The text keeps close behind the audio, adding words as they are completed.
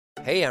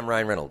Hey, I'm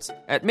Ryan Reynolds.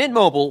 At Mint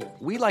Mobile,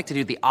 we like to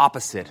do the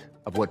opposite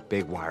of what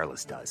Big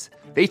Wireless does.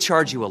 They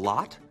charge you a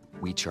lot,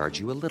 we charge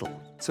you a little.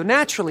 So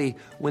naturally,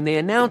 when they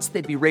announced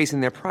they'd be raising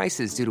their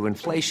prices due to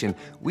inflation,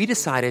 we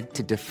decided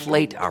to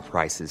deflate our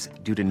prices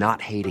due to not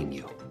hating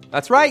you.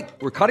 That's right.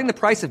 We're cutting the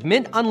price of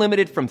Mint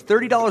Unlimited from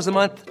 $30 a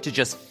month to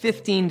just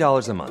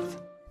 $15 a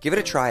month. Give it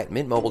a try at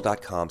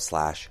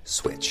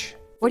mintmobile.com/switch.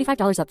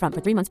 $45 up front for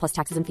 3 months plus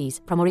taxes and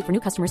fees. Promo rate for new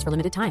customers for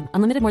limited time.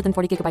 Unlimited more than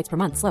 40 gigabytes per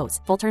month. Slows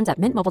full terms at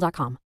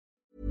mintmobile.com.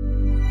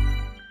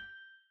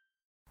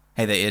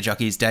 Hey there, ear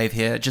jockeys. Dave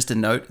here. Just a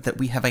note that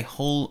we have a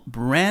whole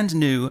brand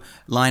new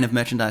line of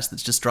merchandise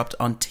that's just dropped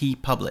on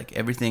TeePublic.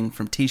 Everything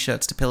from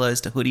t-shirts to pillows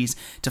to hoodies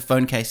to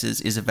phone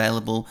cases is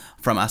available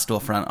from our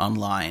storefront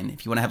online.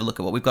 If you want to have a look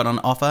at what we've got on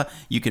offer,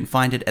 you can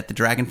find it at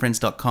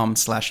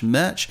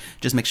thedragonfriends.com/merch.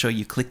 Just make sure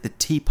you click the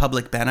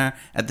TeePublic banner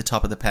at the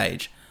top of the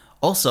page.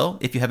 Also,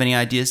 if you have any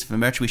ideas for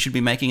merch we should be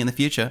making in the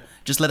future,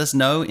 just let us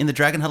know in the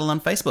Dragon Huddle on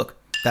Facebook.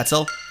 That's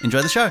all.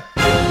 Enjoy the show.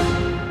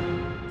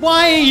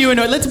 Why are you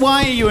annoyed?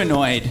 Why are you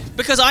annoyed?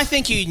 Because I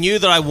think you knew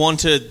that I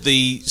wanted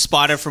the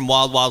spider from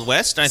Wild Wild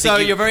West. And I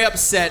think you're very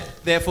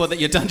upset, therefore, that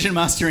your Dungeon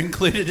Master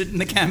included it in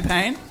the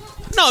campaign?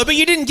 No, but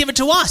you didn't give it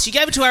to us. You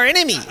gave it to our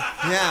enemy.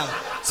 Yeah.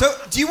 So,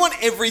 do you want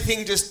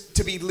everything just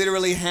to be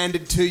literally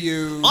handed to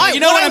you? You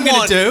know what I'm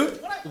going to do?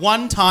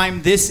 One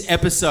time this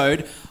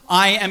episode,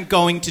 I am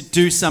going to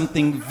do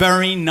something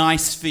very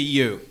nice for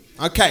you.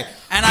 Okay.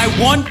 And I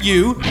want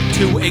you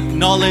to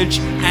acknowledge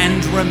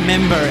and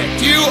remember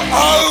it. You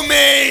owe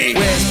me!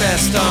 Where's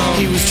Baston?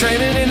 He was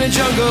training in the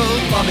jungle,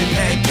 bombing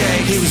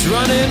pancakes. He was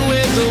running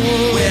with the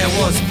wolves. Where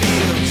was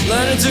Fields?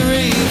 Learning to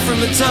read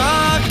from a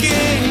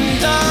talking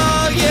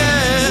dog,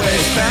 yeah.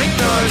 Where's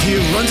Banknote? He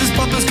runs his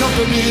papa's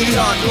company.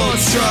 Dark Lord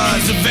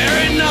Strahd. He's a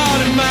very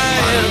naughty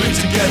man. Finally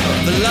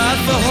together. The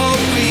life for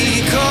hope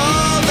we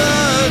call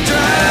the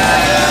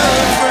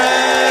Dragon Friends.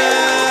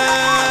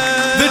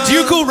 The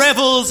ducal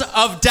revels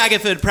of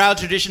Daggerford, proud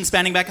tradition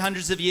spanning back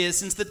hundreds of years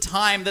since the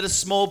time that a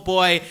small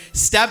boy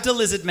stabbed a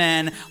lizard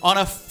man on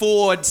a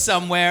ford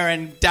somewhere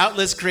and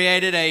doubtless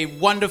created a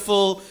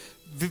wonderful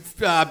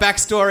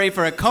backstory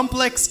for a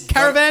complex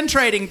caravan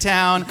trading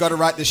town. Got to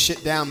write this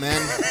shit down,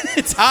 man.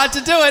 It's hard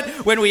to do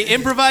it when we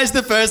improvise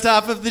the first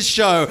half of the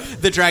show.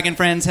 The Dragon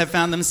Friends have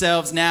found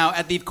themselves now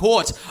at the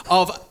court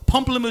of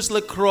Pomplamoose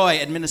LaCroix,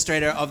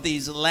 administrator of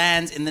these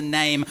lands in the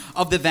name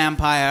of the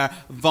vampire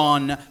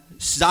Von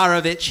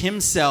Zarovich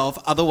himself,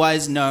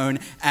 otherwise known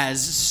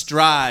as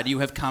Strahd. You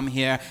have come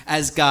here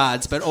as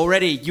guards, but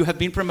already you have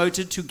been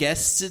promoted to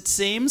guests, it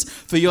seems,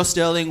 for your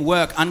sterling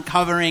work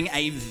uncovering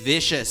a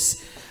vicious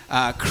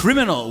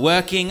criminal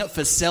working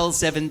for Cell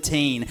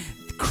 17,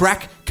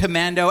 crack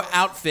commando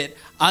outfit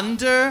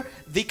under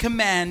the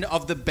command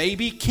of the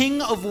baby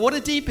king of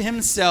Waterdeep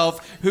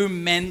himself, who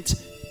meant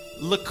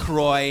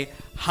LaCroix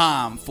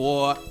harm.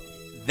 For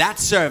that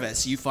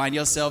service, you find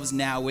yourselves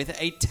now with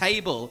a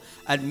table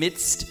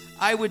amidst,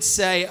 I would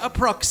say,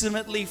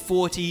 approximately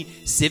 40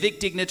 civic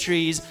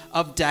dignitaries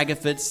of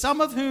Daggerford,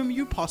 some of whom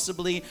you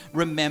possibly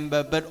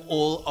remember, but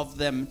all of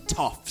them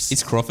toffs.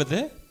 Is Crawford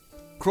there?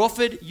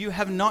 Crawford, you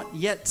have not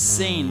yet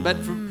seen, but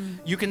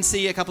you can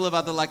see a couple of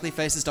other likely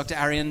faces. Dr.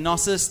 Arian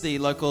Gnosis, the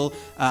local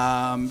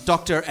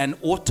doctor and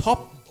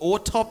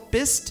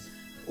autopsist.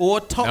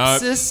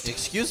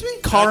 Excuse me?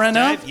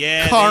 Coroner.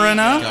 Yeah,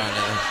 Coroner.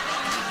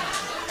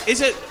 Is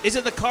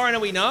it the coroner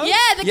we know? Yeah,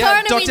 the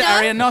coroner Dr. we know.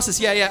 Arian Gnosis.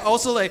 Yeah.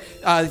 Also, Wait,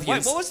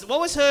 what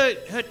was her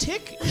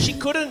tick? She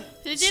couldn't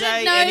They say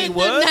didn't know any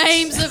words. the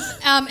names of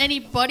any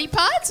body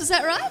parts. Is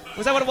that right?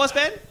 Was that what it was,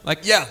 Ben?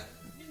 Yeah.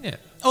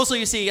 Also,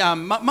 you see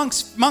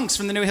monks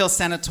from the New Hill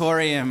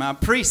Sanatorium,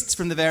 priests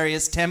from the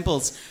various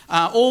temples,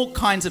 all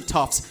kinds of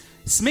toffs.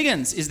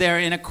 Smiggins is there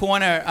in a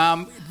corner,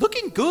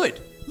 looking good,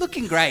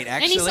 looking great,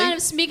 actually. Any sign of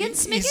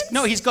Smiggins?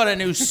 He's got a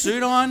new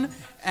suit on,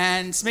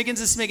 and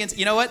Smiggins is Smiggins.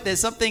 You know what? There's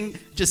something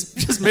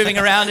just moving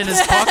around in his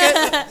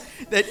pocket,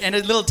 and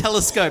a little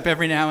telescope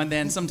every now and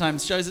then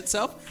sometimes shows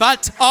itself.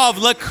 But of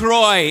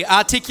LaCroix,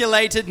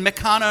 articulated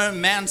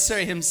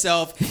Mechanomancer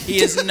himself,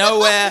 he is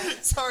nowhere...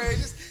 Sorry,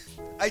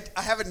 I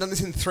haven't done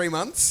this in 3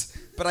 months,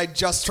 but I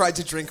just tried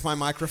to drink my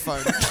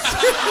microphone. I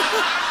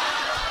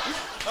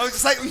was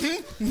just like,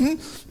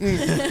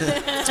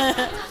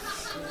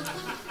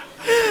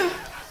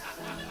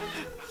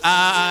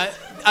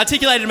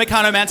 Articulated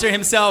Mechanomancer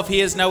himself,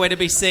 he is nowhere to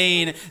be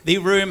seen. The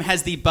room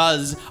has the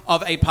buzz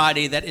of a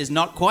party that is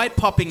not quite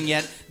popping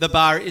yet. The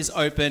bar is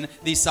open,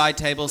 the side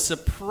table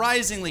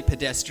surprisingly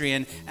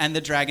pedestrian, and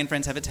the Dragon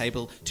Friends have a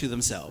table to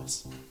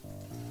themselves.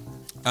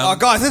 oh,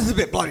 guys, this is a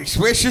bit bloody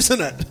swish, isn't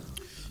it?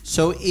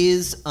 So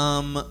is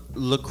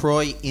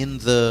LaCroix in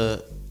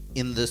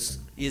this?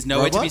 He is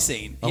nowhere robot? to be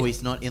seen. Oh,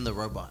 he's not in the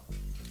robot.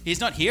 He's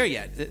not here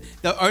yet.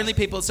 The only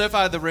people... So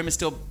far, the room is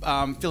still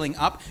filling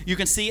up. You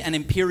can see an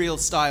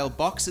Imperial-style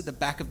box at the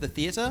back of the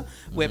theatre,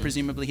 where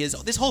presumably he is...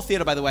 This whole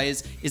theatre, by the way,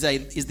 is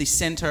the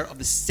centre of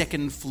the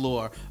second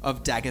floor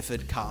of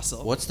Daggerford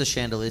Castle. What's the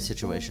chandelier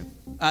situation?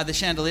 The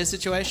chandelier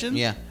situation?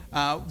 Yeah.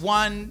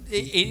 One,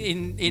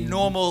 in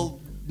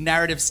normal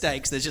narrative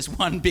stakes. There's just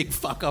one big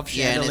fuck off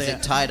Yeah, and chandelier. is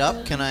it tied up?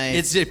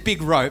 It's a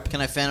big rope.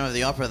 Can I Phantom of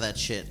the Opera that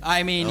shit?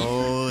 I mean,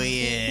 Oh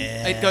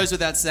yeah. it goes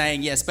without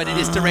saying, yes, but it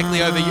is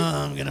directly over you.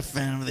 I'm gonna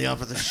Phantom of the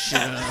Opera the shit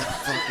out of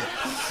that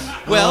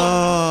fucking.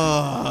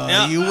 Well,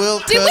 Yeah. You will.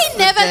 Did curse we the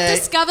never day.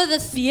 discover the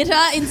theatre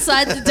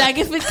inside the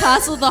Daggerford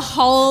Castle the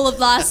whole of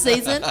last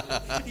season?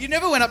 you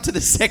never went up to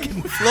the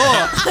second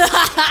floor.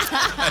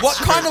 What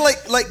kind of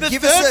like The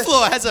give third us a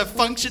floor has a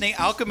functioning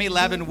alchemy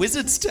lab and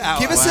wizard's tower.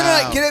 give us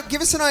Wow.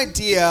 give us an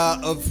idea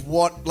of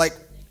what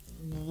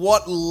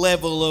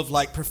level of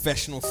like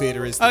professional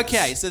theatre is this?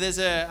 Okay, so there's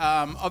a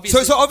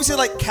obviously So obviously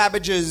like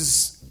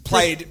Cabbages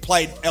played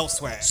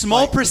elsewhere.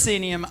 small Like,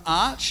 proscenium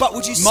arch. But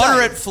would you say-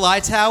 moderate fly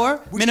tower,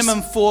 Would minimum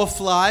you 4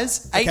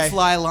 flies, 8 Okay.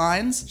 fly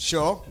lines.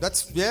 Sure,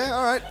 that's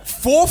all right.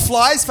 4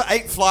 flies for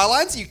 8 fly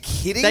lines? Are you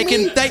kidding They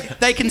me? can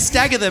they can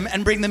stagger them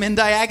and bring them in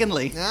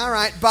diagonally. All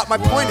right, but my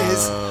point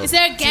is, Is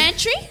there a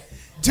gantry?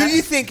 do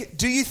you think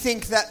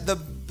that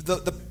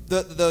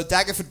the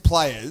Daggerford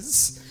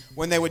players,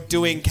 when they were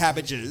doing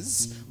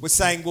Cabbages, were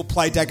saying we'll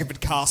play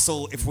Daggerford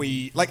Castle if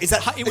we like? Is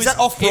that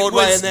off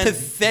Broadway? It was And then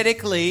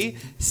pathetically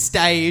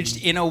staged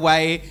in a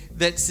way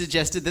that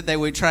suggested that they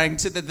were trying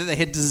to that they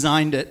had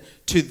designed it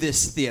to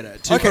this theatre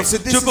to, Okay, so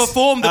this to is-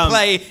 perform the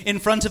play in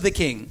front of the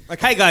king.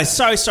 Hey guys,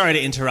 so sorry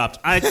to interrupt.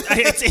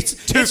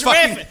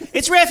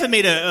 It's rare for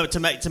me to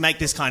make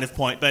this kind of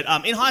point, but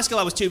in high school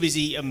I was too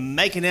busy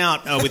making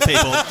out with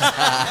people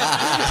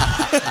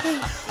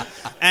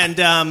and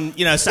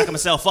sucking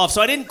myself off,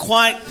 so I didn't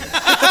quite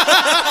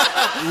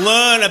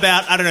learn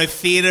about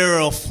theatre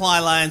or fly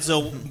lines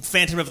or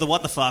Phantom of the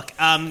what the fuck.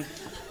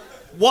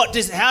 What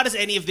does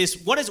Phantom of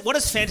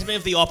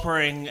the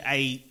Operaing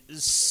a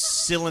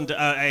cylinder,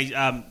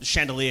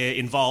 chandelier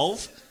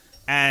involve?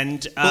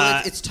 And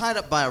Well, it's tied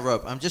up by a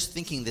rope. I'm just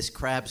thinking this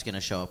crab's going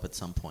to show up at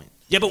some point.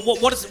 yeah, but what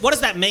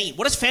does that mean?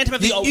 What does Phantom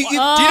of the Opera? Do you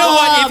know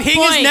what? If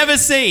Hing has point. never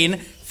seen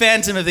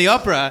Phantom of the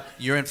Opera,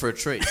 You're in for a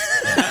treat.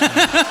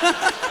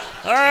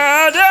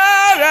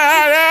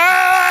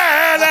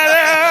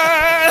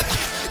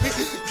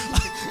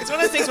 It's one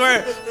of those things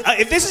where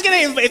if this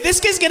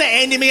is gonna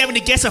end in me having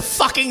to guess a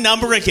fucking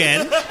number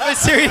again. but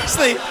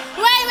seriously,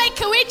 Wait,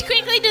 can we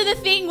quickly do the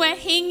thing where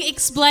Hing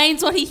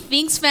explains what he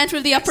thinks Phantom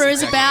of the Opera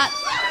is about?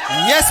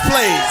 yes,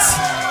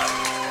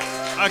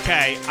 please.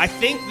 Okay, I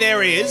think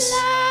there is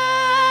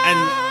an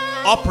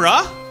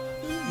opera.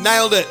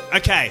 Nailed it.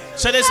 Okay,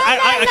 so there's this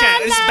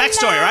is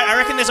backstory, right? I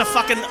reckon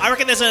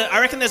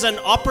there's an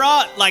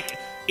opera like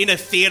in a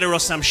theater or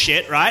some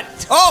shit, right?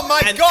 Oh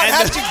my And- God! and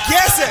How'd the- you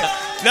guess it?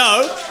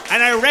 No,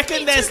 and I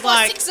reckon there's 2 plus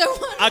like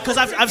 601. because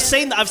I've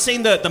seen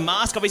the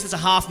mask. Obviously, it's a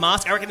half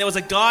mask. I reckon there was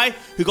a guy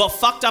who got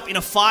fucked up in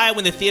a fire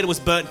when the theater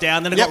was burnt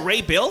down. Then it Yep. got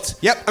rebuilt.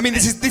 Yep. I mean,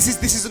 this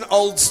is an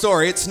old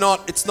story. It's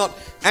not.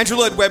 Andrew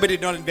Lloyd Webber did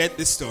not invent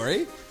this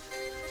story.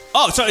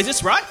 Oh, so is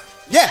this right?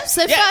 Yeah.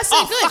 So Yeah. far, so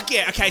Oh good. fuck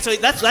yeah. Okay, so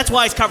that's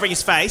why he's covering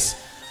his face,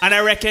 and I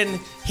reckon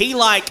he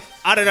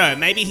I don't know,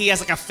 maybe he has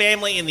like a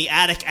family in the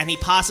attic and he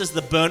passes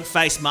the burnt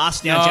face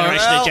mask down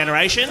generation to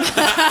generation.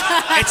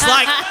 It's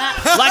like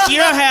you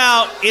know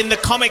how in the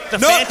comic The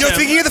No, Phantom. you're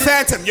thinking of the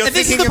Phantom. You're And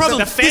this is thinking the of problem.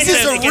 The Phantom This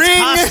is a it gets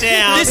passed ring.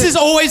 down. this is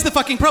always the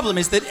fucking problem,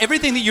 is that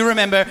everything that you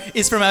remember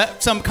is from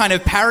some kind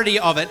of parody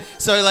of it.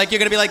 So, like, you're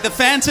going to be like, the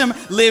Phantom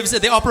lives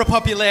at the Opera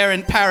Populaire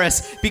in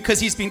Paris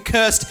because he's been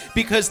cursed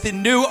because the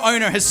new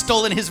owner has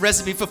stolen his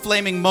recipe for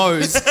flaming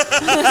moes.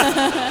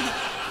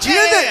 Do you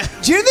know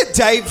that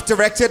Dave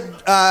directed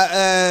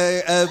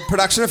a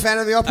production of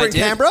Phantom of the Opera in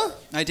Canberra?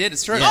 I did,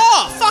 it's true.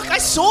 Oh fuck! I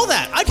saw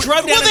that. I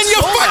drove down. Well, then and you're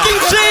saw fucking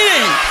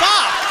that.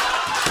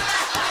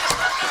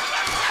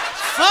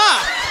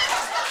 Fuck.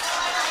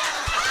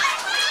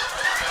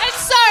 And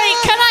sorry,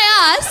 can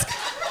I ask?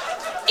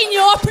 In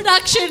your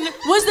production,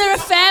 was there a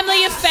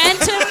family of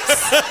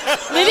phantoms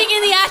living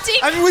in the attic?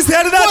 I mean, was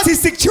that an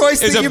artistic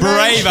choice? It was that a you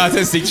brave made?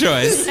 artistic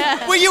choice.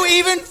 Were you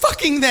even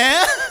fucking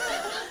there?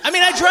 I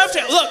mean, I drove to.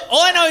 Look,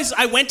 all I know is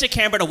I went to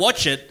Canberra to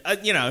watch it. I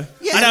don't.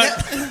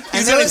 He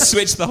was on his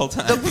Switch the whole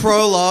time. The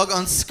prologue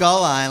on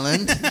Skull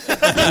Island.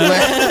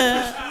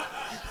 where-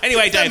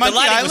 Anyway, Dave, the Monkey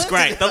lighting was Island?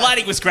 great. The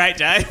lighting was great,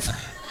 Dave.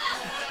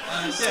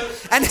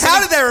 And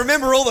how did they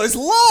remember all those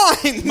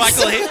lines?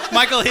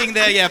 Michael Hing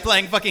there,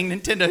 playing fucking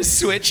Nintendo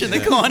Switch in the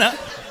corner.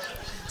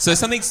 So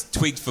something's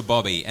twigged for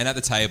Bobby, and at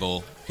the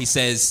table, he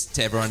says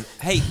to everyone,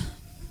 "Hey,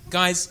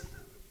 guys,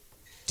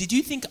 did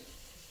you think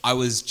I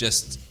was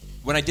just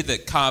when I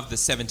did carve the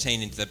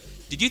 17 into the?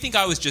 Did you think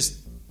I was just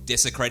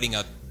desecrating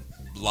a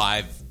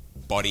live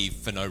body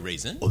for no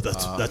reason? Oh,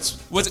 that's.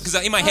 Was it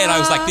because in my head I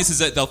was like, this is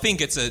a? They'll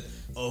think it's a.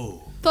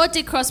 Thought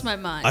did cross my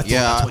mind.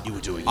 yeah, what you were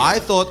doing. I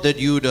thought that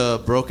you'd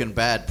broken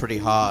bad pretty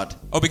hard.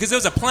 Oh, because there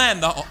was a plan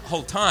the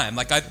whole time.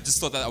 Like I just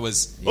thought that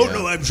was. Oh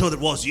no, I'm sure that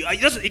was.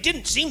 It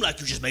didn't seem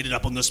like you just made it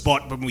up on the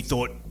spot when we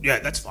thought, yeah,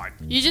 that's fine.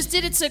 You just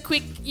did it so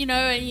quick,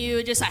 and you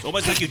were just like...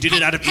 Almost like you did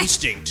it out of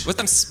instinct. Was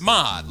I'm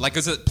smart? Like it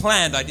was a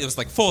planned idea. It was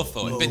like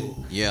forethought. But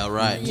Yeah,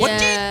 right. What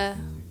do you- Yeah.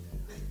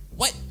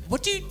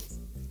 what do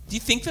you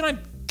think that I'm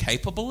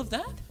capable of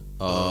that?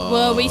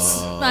 Well, we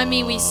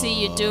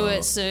see you do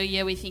it, so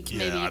yeah, we think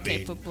maybe you're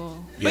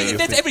capable. But if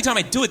that's every time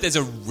I do it, there's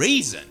a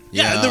reason.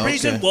 Yeah, and the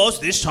reason was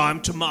this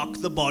time to mark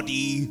the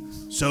body,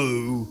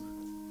 so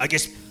I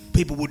guess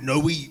people would know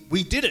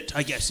we did it,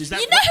 I guess. Is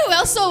that You know who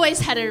else always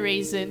had a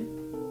reason?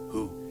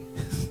 Who?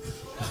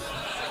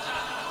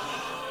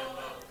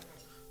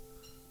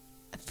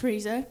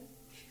 Friezo.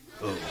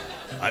 Oh.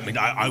 I mean,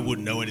 I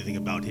wouldn't know anything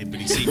about him, but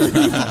he seems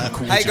pretty fucking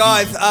cool. Hey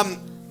guys,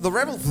 the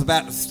Rebels is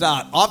about to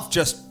start. I've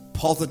just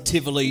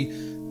positively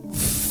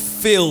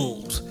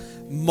filled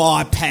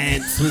my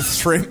pants with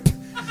shrimp.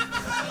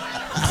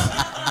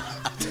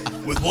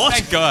 With what?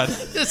 Thank God.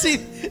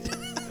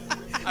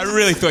 I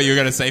really thought you were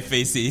going to say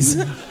feces.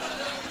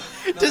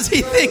 Does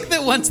he think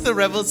that once the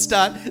Rebels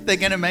start, they're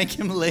going to make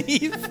him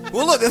leave?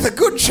 Well, look, there's a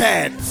good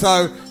chance.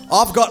 So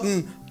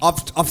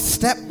I've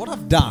stepped what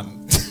I've done.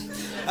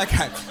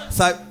 Okay,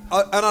 so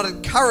and I'd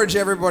encourage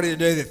everybody to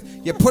do this.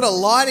 You put a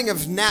lining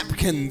of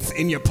napkins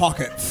in your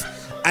pockets,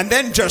 and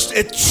then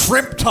it's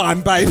shrimp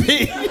time,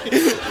 baby.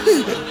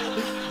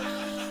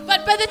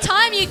 But by the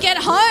time you get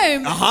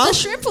home, the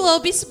shrimp will all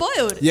be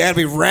spoiled. Yeah, it'll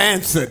be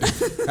rancid.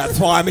 That's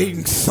why I'm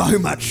eating so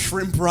much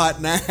shrimp right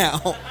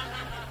now.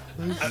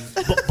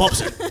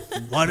 Bobson,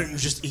 why don't you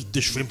just eat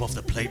the shrimp off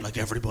the plate like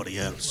everybody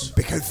else?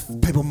 Because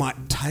people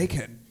might take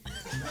it.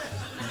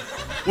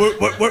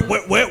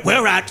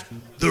 We're at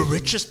the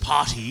richest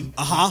party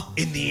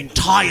in the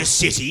entire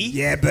city.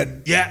 Yeah,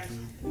 but... Yeah,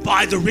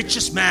 by the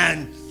richest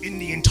man in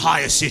the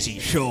entire city.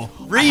 Sure.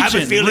 I have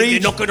a feeling you're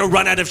not going to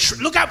run out of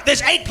shrimp. Look out,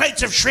 there's 8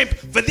 plates of shrimp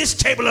for this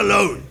table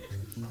alone.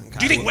 Okay.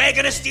 Do you think we're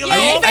going to steal it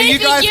all? If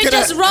anything, you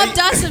just robbed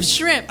us of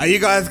shrimp. Are you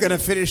guys going to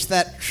finish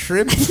that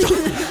shrimp?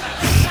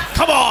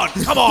 Come on.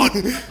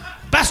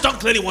 Baston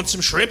clearly wants some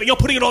shrimp, and you're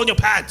putting it all in your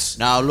pants.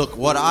 Now, look,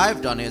 what I've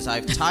done is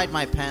I've tied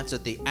my pants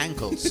at the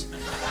ankles.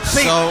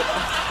 See,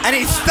 and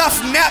he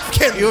stuffed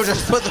napkins. You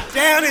just put them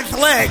down his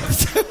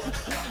legs.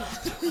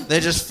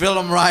 They just fill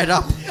them right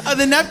up. Are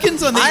the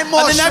napkins on the?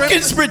 Are the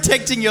napkins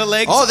protecting your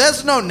legs? Oh,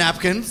 there's no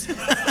napkins.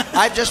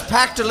 I just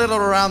packed a little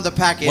around the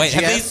package. Wait,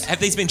 have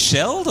these been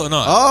shelled or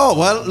not? Oh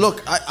well,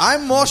 look,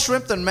 I'm more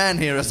shrimp than man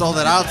here. Is all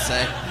that I'll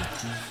say.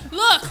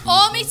 Look,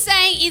 all me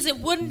saying is it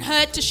wouldn't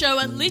hurt to show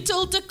a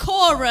little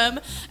decorum,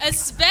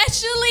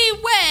 especially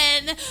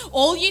when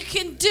all you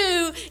can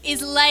do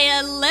is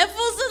layer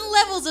levels and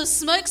levels of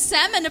smoked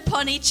salmon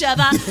upon each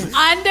other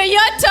under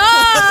your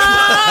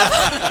tongue.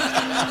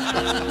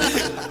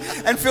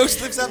 And Phil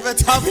slips up her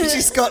tongue and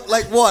she's got,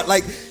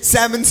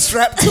 salmon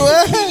strapped to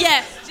her?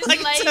 Yeah.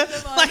 Like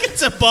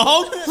it's a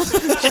bowl.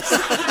 Just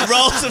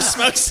rolls of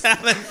smoked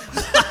salmon.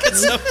 Like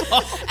it's a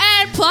bowl.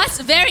 And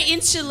plus, very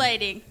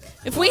insulating.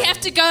 If we have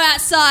to go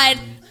outside,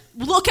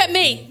 look at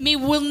me. Me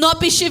will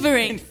not be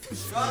shivering.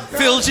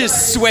 Phil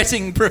just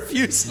sweating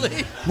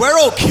profusely. We're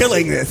all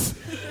killing this.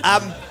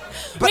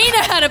 We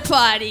know how to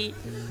party.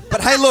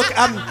 But hey, look,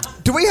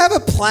 do we have a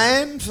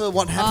plan for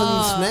what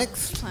happens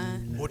next?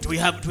 Or do we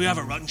have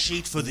a run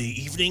sheet for the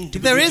evening?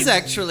 There is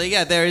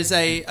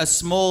a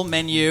small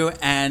menu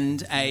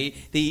and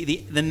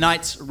the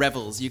night's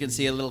revels. You can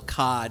see a little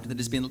card that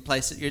has been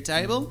placed at your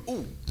table.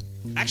 Ooh.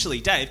 Actually,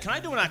 Dave, can I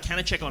do an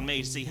Arcana check on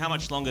me to see how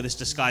much longer this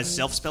disguised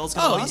self spell is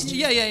going to last?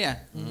 Yeah.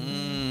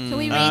 Can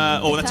we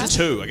read that's a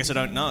 2. I guess I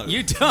don't know.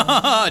 You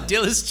don't.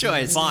 Dealer's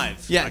choice.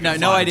 5. Yeah,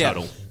 no idea.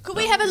 Total. Could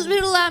we have a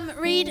little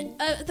read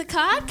the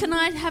card? Can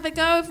I have a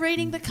go of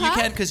reading the card?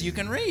 You can, because you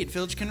can read.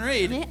 Filch can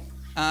read.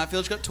 Yeah.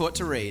 Filch got taught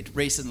to read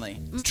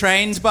recently.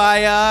 Trained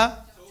by...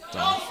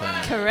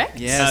 Correct.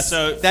 Yes.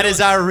 So that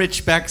is our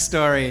rich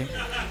backstory.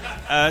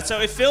 So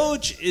if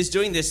Filch is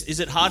doing this, is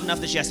it hard enough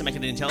that she has to make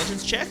an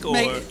intelligence check? Or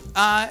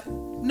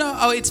no.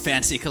 Oh, it's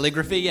fancy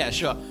calligraphy. Yeah,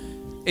 sure.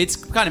 It's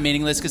kind of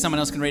meaningless because someone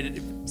else can read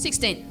it.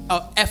 16.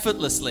 Oh,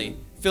 effortlessly.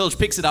 Filch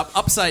picks it up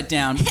upside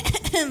down,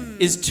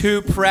 is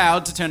too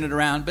proud to turn it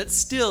around, but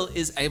still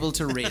is able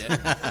to read it.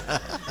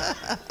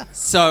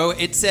 So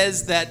it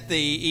says that the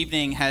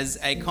evening has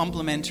a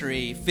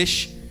complimentary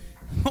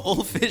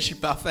all-fish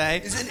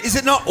buffet. Is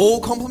it not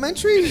all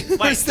complimentary?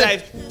 Wait,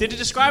 Dave, did it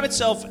describe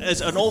itself as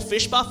an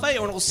all-fish buffet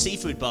or an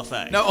all-seafood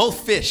buffet? No, all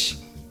fish.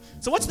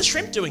 So what's the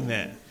shrimp doing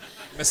there?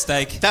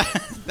 Mistake.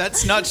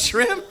 That's not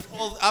shrimp.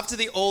 After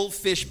the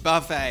all-fish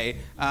buffet,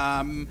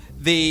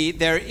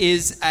 there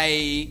is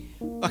a...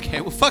 Okay,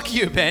 well, fuck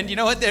you, Ben. You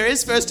know what there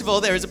is? First of all,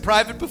 there is a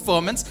private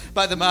performance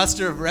by the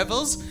Master of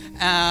Revels,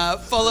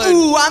 followed...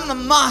 Ooh, I'm the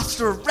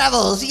Master of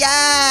Revels,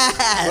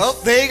 yes! Well,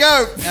 there you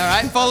go. All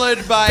right,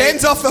 followed by...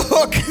 Ben's off the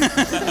hook.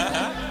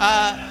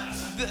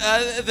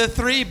 The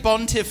 3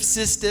 Bontiff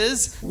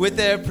sisters with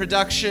their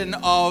production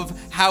of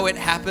How It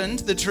Happened,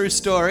 the true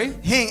story.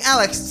 Hing,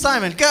 Alex,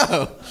 Simon,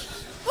 go!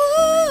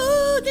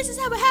 Ooh, this is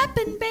how it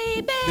happened,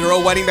 baby. They're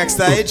all waiting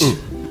backstage.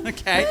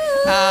 Okay.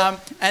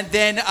 And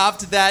then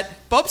after that,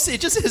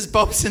 it just says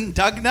Bobson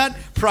Dugnut,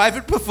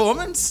 private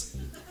performance.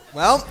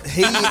 Well,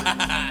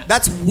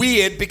 that's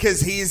weird because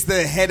he's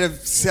the head of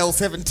Cell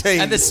 17.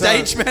 And the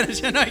stage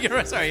manager. No, you're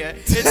right. Sorry. Yeah.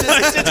 It's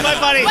quite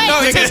funny.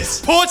 No, it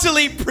says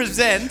Portally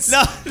presents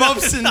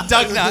Bobson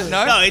Dugnut.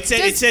 No, it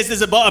says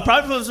there's a private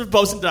performance of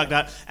Bobson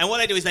Dugnut, and what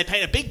they do is they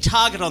paint a big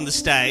target on the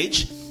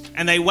stage,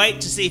 and they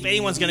wait to see if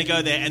anyone's going to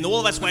go there, and all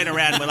of us wait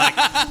around, and we're like,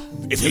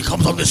 if he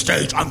comes on the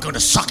stage, I'm going to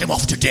suck him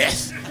off to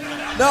death.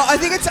 No, I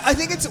think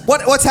it's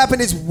what's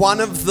happened is one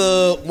of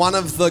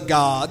the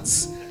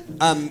guards,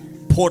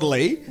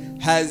 Portally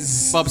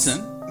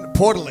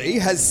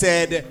has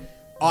said,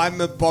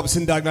 I'm a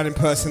Bobson Dugnut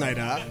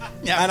impersonator,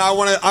 and I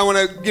want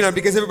to,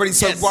 because everybody's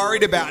so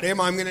worried about him,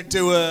 I'm going to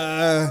do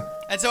a.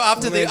 And so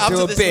after the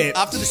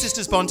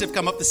Sisters Pontiff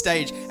come up the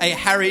stage, a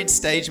harried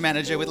stage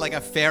manager with like a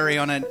fairy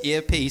on an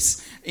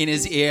earpiece in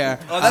his ear.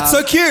 Oh, that's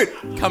so cute.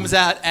 Comes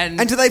out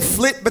and do they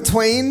flit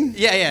between?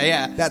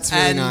 Yeah. That's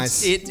really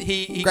nice.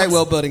 Great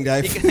world building,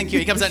 Dave. Thank you.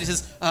 He comes out and he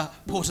says,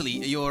 Portally,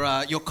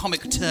 your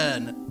comic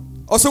turn.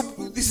 Oh, so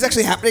this is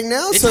actually happening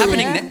now? It's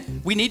happening now.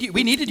 We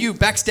needed you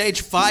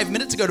backstage 5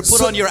 minutes ago to put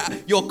on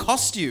your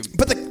costume.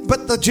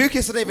 But the Duke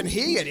isn't even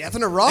here yet. He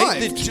hasn't arrived.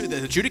 The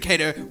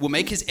adjudicator will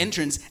make his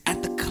entrance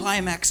at the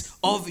climax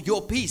of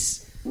your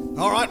piece.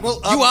 All right,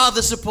 well... you are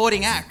the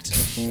supporting act.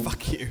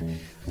 Fuck you.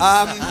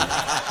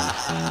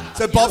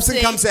 So Bobson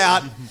comes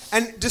out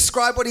and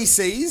describe what he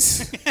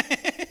sees.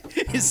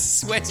 He's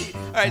sweaty.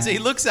 All right, so he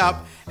looks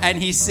up and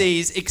he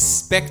sees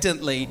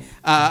expectantly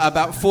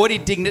about 40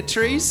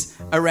 dignitaries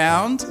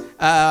around,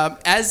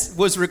 as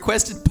was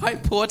requested by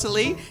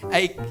Portally.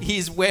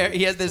 There's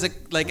a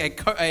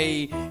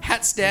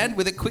hat stand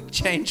with a quick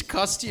change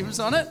costumes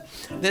on it.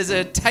 There's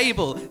a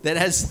table that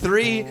has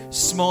 3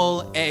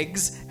 small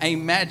eggs, a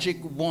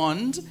magic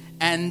wand,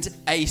 and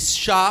a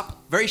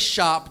very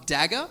sharp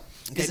dagger.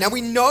 Okay, now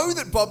we know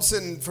that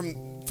Bobson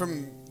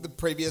from the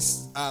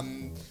previous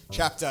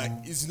chapter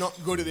is not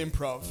good at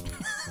improv.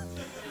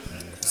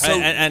 So,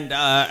 and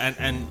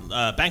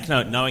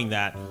Banknote, knowing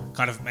that,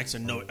 kind of makes a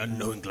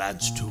knowing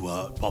glance to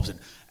Bobson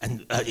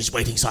and is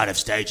waiting side of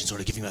stage and sort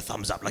of giving him a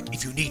thumbs up, like,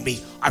 if you need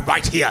me, I'm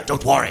right here,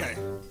 don't worry. Okay.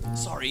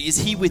 Sorry, is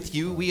he with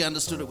you? We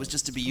understood it was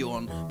just to be you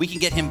on. We can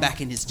get him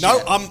back in his chair.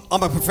 No,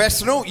 I'm a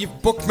professional.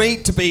 You've booked me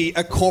to be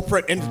a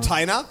corporate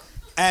entertainer,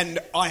 and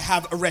I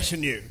have a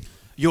retinue.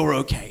 You're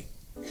okay.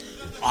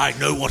 I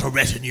know what a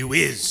retinue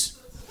is.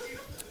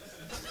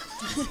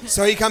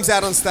 So he comes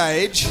out on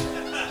stage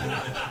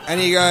and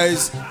he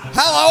goes,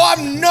 hello,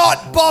 I'm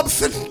not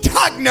Bobson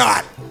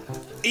Dugnut.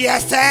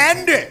 Yes,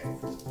 and?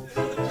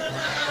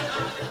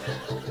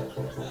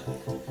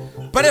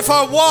 But if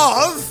I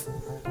was,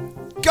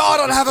 God,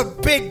 I'd have a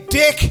big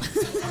dick.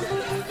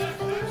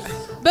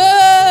 Boo!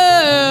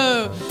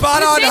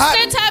 But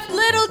Resistance have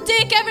little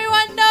dick,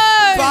 everyone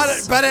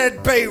knows. But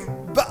it'd be...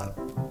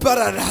 But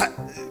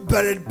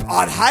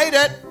I'd hate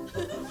it.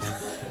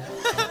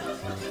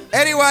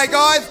 Anyway,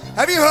 guys,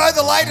 have you heard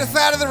the latest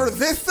out of the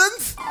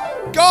Resistance?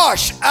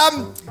 Gosh,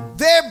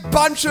 they're a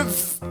bunch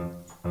of...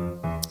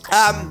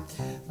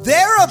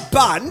 they're a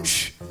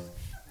bunch...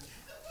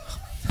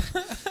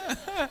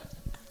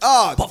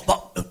 Oh...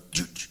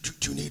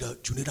 Do you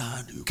need a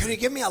hand? Can you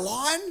give me a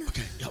line?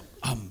 Okay,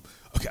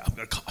 okay, I'm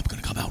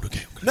gonna come out,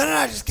 okay? No,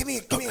 just give me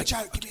a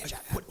joke, give me a joke.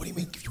 What do you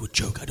mean, give you a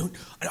joke? I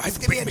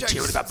haven't written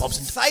material about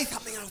Bobson. Say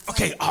something.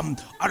 Okay, I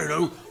don't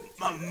know.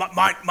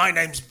 My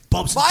name's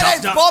Bobson Dugnut. My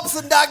name's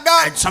Bobson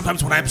Dugnut. And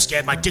sometimes when I'm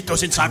scared, my dick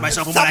goes inside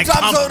myself, and when I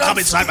come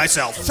inside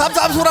myself.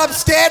 Sometimes when I'm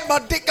scared, my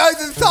dick goes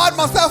inside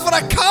myself, and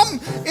I come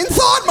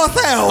inside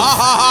myself.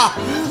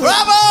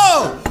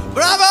 Bravo!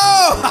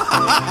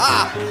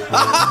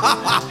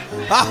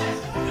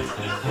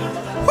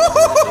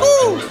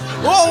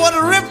 Whoa, what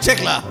a rib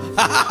tickler.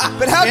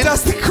 But how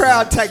does the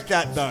crowd take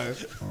that, though?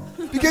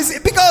 Because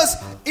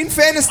in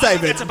fairness,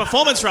 David... It's a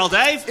performance role,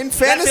 Dave. In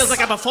fairness... That feels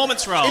like a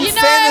performance role. In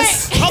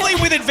fairness... Probably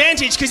with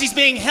advantage, because he's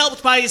being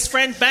helped by his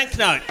friend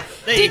Banknote.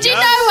 Did you know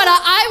what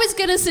I was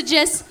going to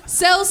suggest?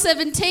 Cell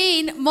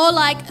 17, more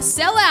like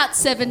Sellout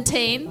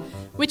 17,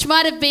 which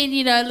might have been,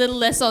 a little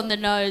less on the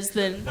nose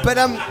than... But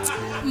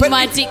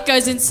my dick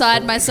goes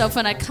inside myself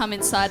and I come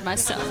inside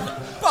myself.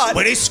 But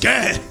when he's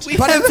scared.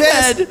 But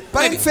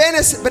in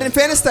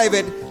fairness,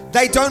 David,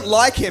 they don't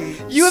like him.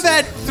 You have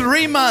had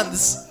 3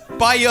 months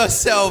by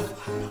yourself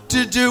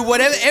to do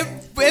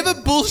whatever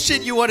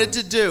bullshit you wanted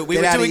to do. We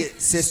were doing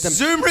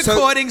Zoom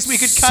recordings. We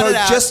could cut it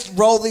out. So just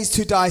roll these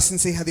 2 dice and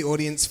see how the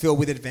audience feel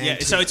with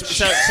advantage. Yeah. So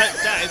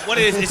what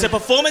it is? It's a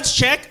performance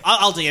check.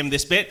 I'll DM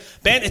this bit.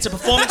 Ben, it's a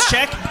performance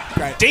check.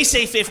 Great.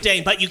 DC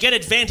 15, but you get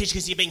advantage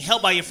because you're being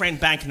held by your friend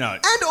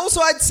Banknote. And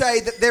also, I'd say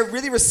that they're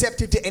really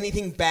receptive to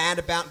anything bad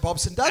about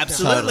Bobson Dugnut.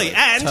 Absolutely.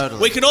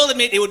 We can all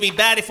admit it would be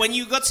bad if when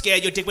you got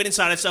scared, your dick went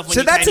inside itself. When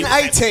so you that's came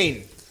an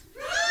 18.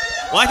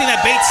 Well, I think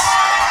that beats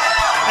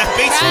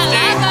 15.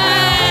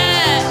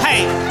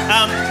 Hey,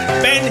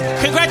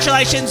 Ben,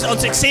 congratulations on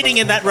succeeding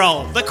in that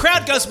role. The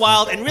crowd goes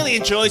wild and really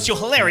enjoys your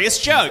hilarious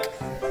joke.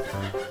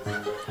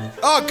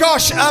 Oh,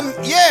 gosh,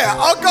 yeah.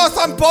 Oh, gosh,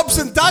 I'm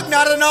Bobson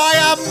Dugnut and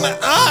I,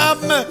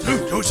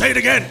 Don't say it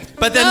again.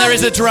 But then there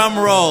is a drum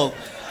roll.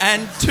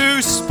 and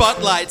 2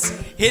 spotlights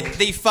hit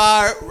the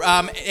far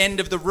end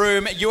of the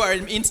room. You are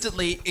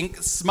instantly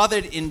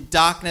smothered in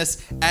darkness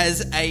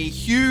as a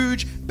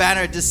huge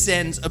banner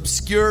descends,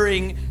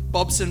 obscuring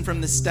Bobson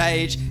from the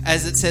stage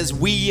as it says,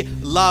 "We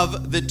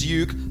love the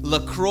Duke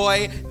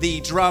LaCroix."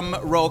 The drum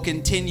roll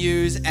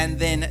continues, and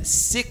then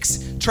 6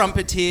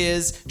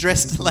 trumpeters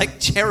dressed like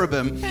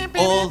cherubim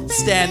all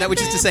stand up,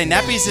 which is to say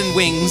nappies and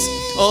wings,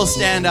 all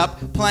stand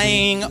up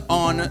playing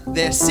on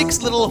their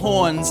 6 little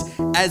horns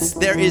as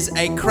there is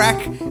a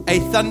crack, a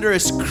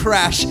thunderous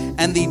crash,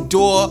 and the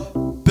door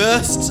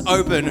bursts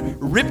open,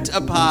 ripped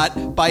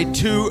apart by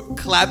 2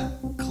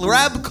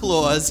 crab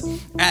claws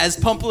as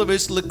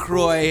Pamplemousse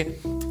LaCroix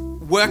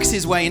works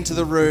his way into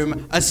the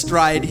room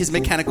astride his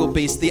mechanical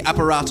beast, the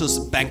Apparatus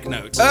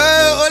Banknote.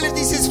 Oh, all of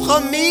this is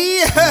from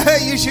me?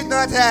 You should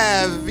not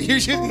have. You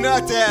should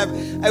not have.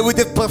 I would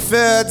have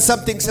preferred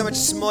something so much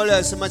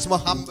smaller, so much more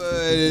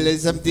humble,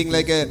 something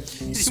like a...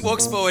 He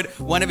walks forward.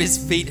 One of his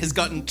feet has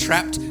gotten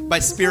trapped by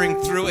spearing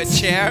through a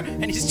chair,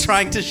 and he's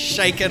trying to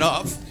shake it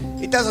off.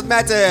 It doesn't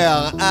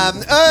matter.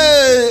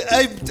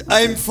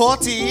 I'm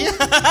 40.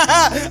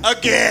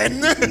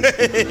 Again.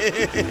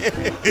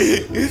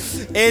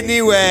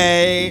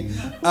 Anyway,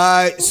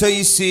 so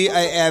you see,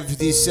 I have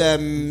this,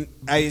 crab.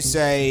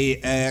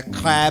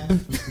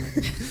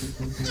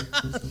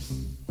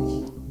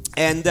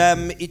 And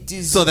it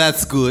is... So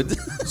that's good.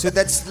 So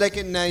that's like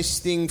a nice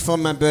thing for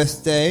my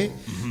birthday.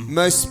 Mm-hmm.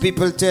 Most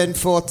people turn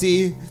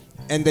 40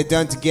 and they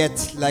don't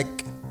get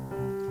like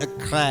a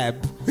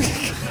crab.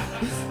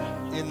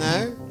 You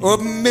know? Or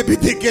maybe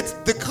they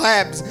get the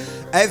crabs.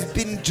 I've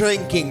been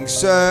drinking,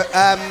 so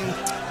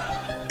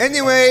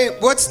anyway,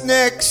 what's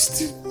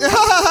next?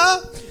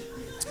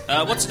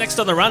 What's next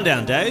on the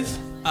rundown, Dave?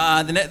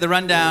 The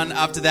rundown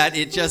after that,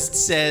 it just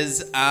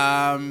says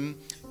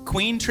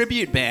Queen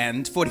Tribute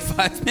Band,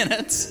 45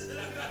 minutes.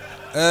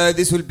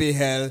 This will be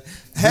hell.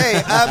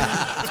 Hey,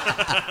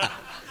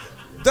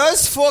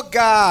 those 4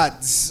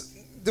 guards,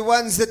 the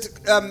ones that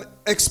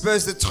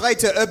exposed the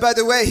traitor. By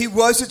the way, he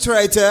was a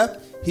traitor.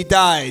 He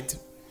died.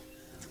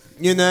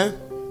 You know?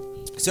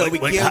 So we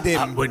killed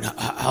him.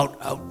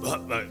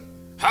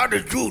 How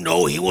did you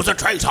know he was a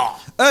traitor?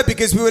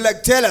 Because we were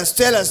like, tell us.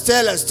 And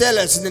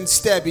then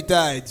stab, he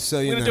died. So,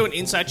 We're going to do an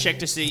inside check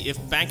to see if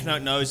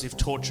Banknote knows if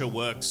torture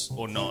works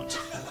or not.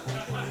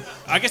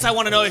 I guess I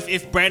want to know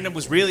if Brandon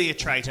was really a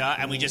traitor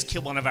and we just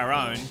killed one of our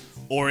own,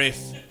 or if,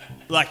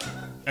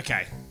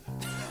 okay.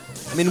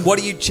 I mean, what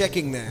are you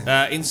checking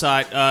there?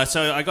 Insight.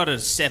 So I got a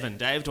 7,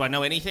 Dave. Do I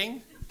know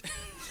anything?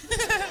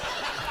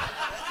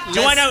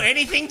 Do I know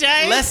anything,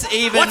 Dave? Less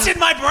even. What's in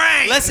my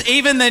brain? Less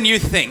even than you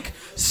think.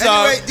 So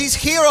anyway, these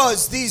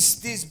heroes,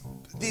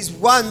 these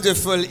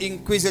wonderful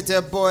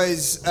Inquisitor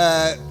boys.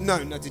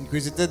 No, not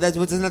Inquisitor. That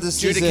was another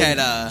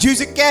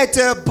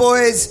Judicator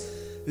boys.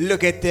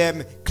 Look at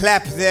them,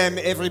 clap them,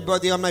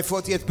 everybody. On my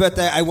 40th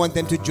birthday, I want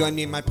them to join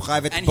me in my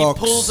private and box.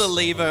 And he pulls a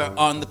lever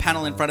on the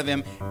panel in front of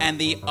him, and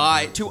the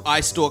 2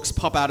 eye stalks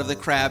pop out of the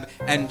crab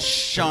and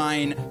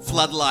shine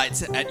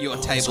floodlights at your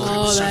table.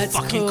 Oh, that's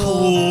fucking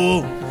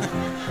cool.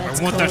 I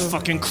want that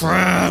fucking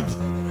crab.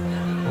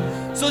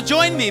 So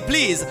join me,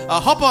 please.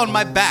 Hop on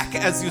my back,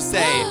 as you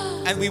say,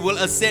 and we will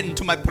ascend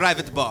to my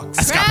private box.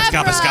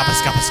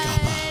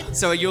 Scapa.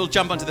 So you'll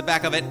jump onto the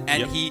back of it,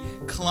 and he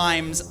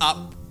climbs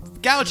up,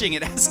 gouging,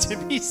 it has to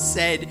be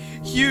said,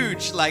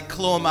 huge like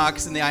claw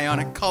marks in the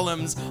Ionic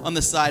columns on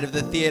the side of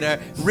the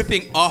theatre,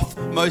 ripping off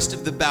most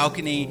of the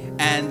balcony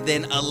and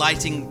then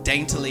alighting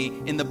daintily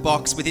in the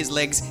box with his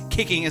legs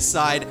kicking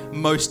aside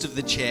most of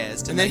the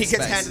chairs to and then make he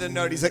gets space. handed a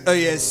note. He's like, oh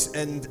yes,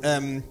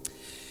 and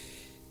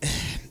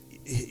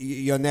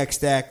your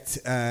next act,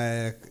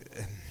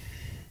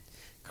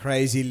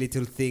 crazy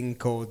little thing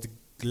called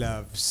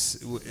gloves.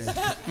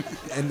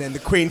 And then the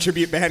Queen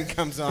Tribute Band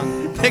comes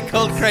on. They're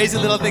called Crazy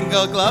Little Thing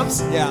Called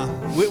Gloves? Yeah.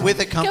 With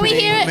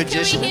accompanying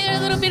magician. Can we hear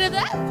a little bit of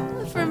that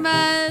from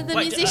the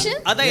musician?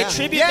 Are they a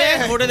tribute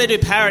band, or do they do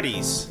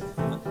parodies?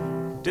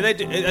 Are they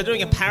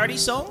doing a parody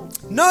song?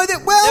 No,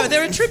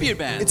 they're a tribute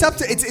band.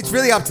 It's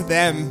really up to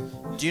them.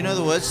 Do you know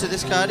the words to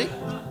this, Cardi?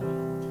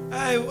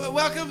 Hey,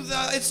 welcome.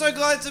 It's so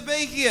glad to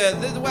be here.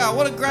 Wow,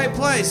 what a great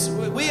place.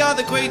 We are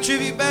the Queen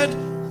Tribute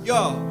Band.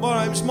 Yo,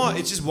 my name's Mike.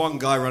 It's just one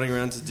guy running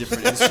around to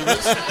different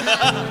instruments.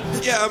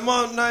 Yeah,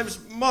 my name's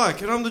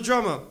Mike, and I'm the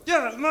drummer.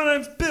 Yeah, my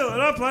name's Bill,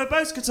 and I play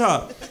bass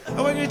guitar. And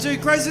we're going to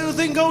do Crazy Little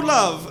Thing Called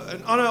Love.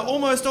 And I know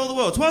almost all the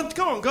words.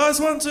 Come on, guys.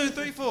 1, 2,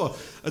 3, 4.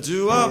 A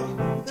do-up,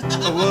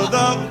 a world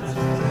up,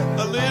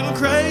 a little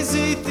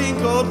crazy thing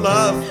called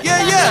love.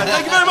 Yeah.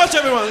 Thank you very much,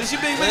 everyone. This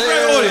should be a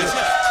great audience.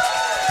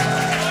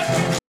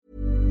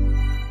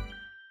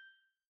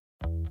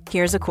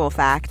 Here's a cool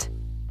fact.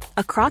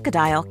 A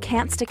crocodile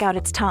can't stick out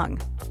its tongue.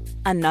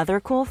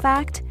 Another cool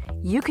fact,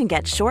 you can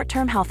get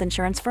short-term health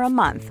insurance for a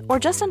month or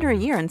just under a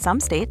year in some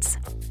states.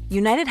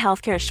 United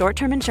Healthcare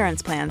short-term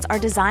insurance plans are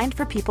designed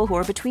for people who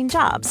are between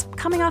jobs,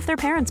 coming off their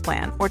parents'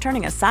 plan, or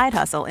turning a side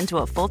hustle into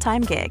a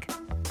full-time gig.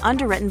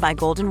 Underwritten by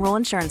Golden Rule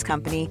Insurance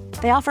Company,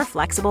 they offer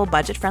flexible,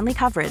 budget-friendly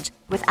coverage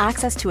with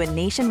access to a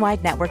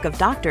nationwide network of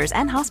doctors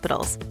and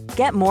hospitals.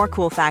 Get more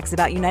cool facts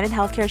about United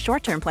Healthcare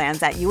short-term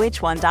plans at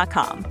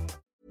uh1.com.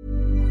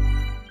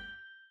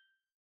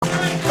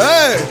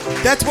 Oh,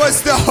 that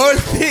was the whole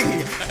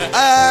thing.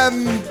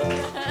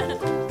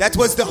 That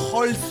was the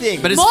whole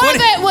thing. But it's More funny.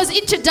 of it was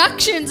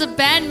introductions of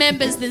band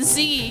members than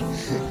singing,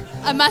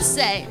 I must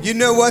say. You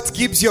know what,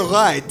 Gibbs? You're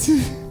right.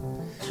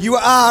 You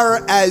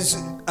are as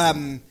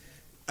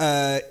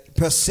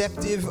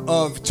perceptive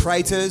of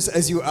traitors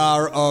as you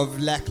are of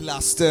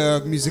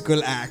lackluster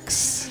musical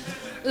acts.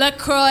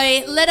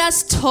 LaCroix, let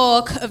us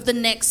talk of the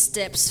next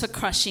steps for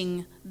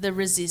crushing the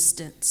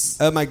resistance.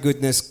 Oh my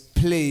goodness,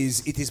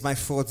 please, it is my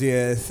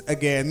 40th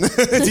again.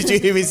 Did you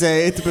hear me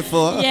say it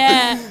before?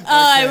 Yeah.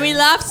 Oh, we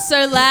laughed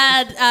so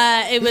loud.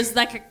 It was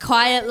like a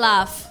quiet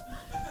laugh.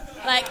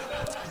 Like...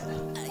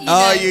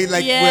 were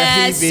heaving.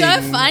 Yeah,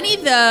 so funny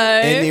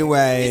though.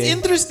 Anyway. It's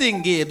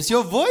interesting, Gibbs.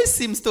 Your voice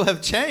seems to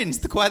have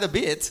changed quite a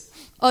bit.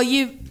 Oh,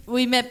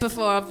 we met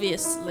before,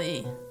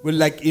 obviously. Well,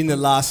 like in the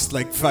last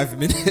 5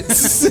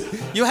 minutes.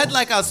 You had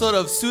like a sort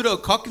of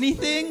pseudo-cockney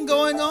thing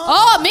going on?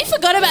 Oh, me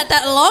forgot about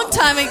that a long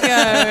time ago.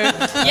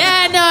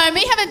 Yeah, no,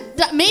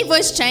 me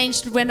voice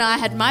changed when I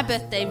had my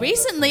birthday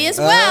recently as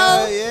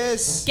well.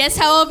 Yes. Guess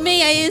how old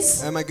me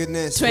is? Oh my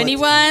goodness.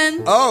 21.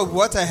 What? Oh,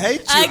 what? I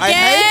hate you. Again. I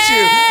hate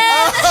you.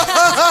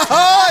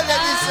 Oh,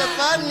 that is so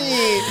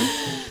funny.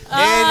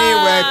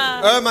 Anyway,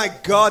 oh my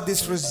God,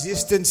 this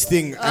resistance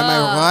thing. Am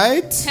I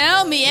right?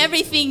 Tell me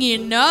everything you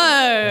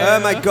know. Oh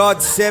my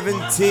God,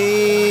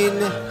 17.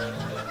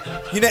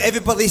 You know,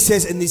 everybody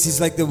says, and this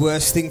is like the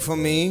worst thing for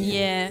me.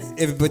 Yeah.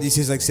 Everybody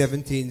says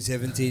 17,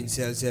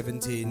 so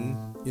 17,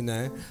 you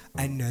know.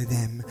 I know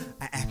them.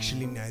 I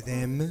actually know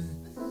them.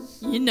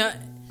 You know,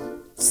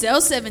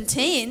 Cell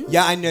 17?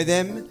 Yeah, I know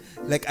them.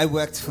 I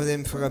worked for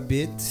them for a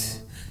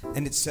bit.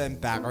 And it's so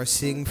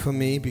embarrassing for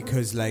me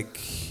because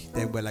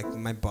they were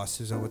my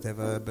bosses or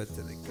whatever, but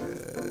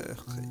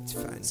it's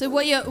fine. So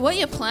what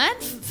your plan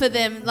for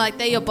them?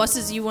 They're your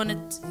bosses, you want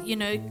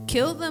to,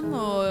 kill them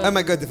or... Oh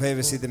my God, if I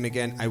ever see them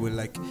again, I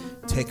will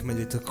take my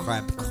little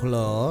crab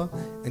claw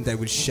and I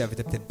will shove it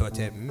up their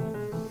bottom.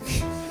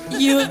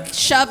 You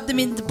shove them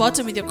in the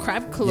bottom with your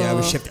crab claw? Yeah, I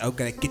will shove it out,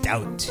 get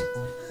out.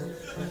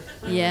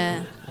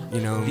 Yeah. You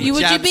know.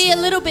 Would you be a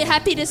little bit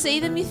happy to see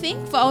them, you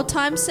think, for old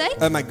time's sake?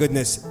 Oh my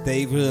goodness,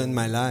 they ruined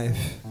my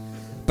life.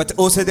 But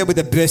also they were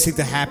the best thing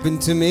to happen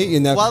to me, you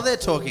know. While they're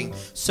talking,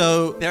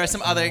 so... There are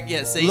some other...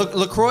 Yeah, see...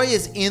 LaCroix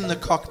is in the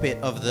cockpit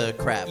of the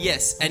crab.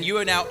 Yes, and you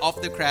are now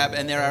off the crab,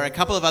 and there are a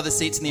couple of other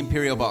seats in the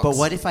Imperial box. But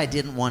what if I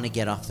didn't want to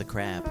get off the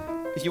crab?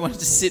 If you wanted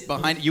to sit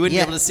behind it, you wouldn't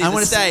be able to see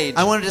the stage.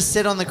 I wanted to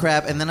sit on the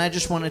crab, and then I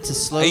just wanted to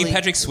slowly... Are you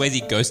Patrick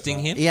Swayze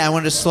ghosting him? Yeah, I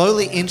wanted to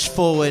slowly inch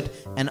forward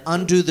and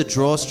undo the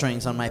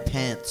drawstrings on my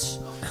pants,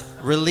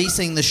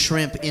 releasing the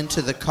shrimp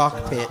into the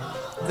cockpit.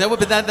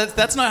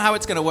 That's not how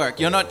it's going to work.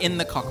 You're not in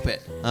the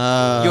cockpit.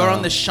 You're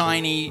on the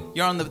shiny...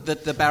 You're on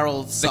the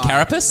barrel side. The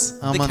carapace?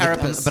 The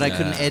carapace. But I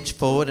couldn't edge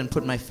forward and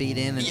put my feet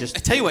in and just... I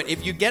tell you what,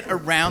 if you get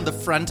around the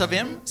front of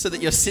him so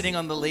that you're sitting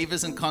on the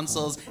levers and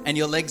consoles and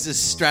your legs are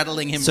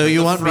straddling him So from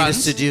you the want front, me to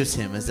seduce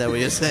him, is that what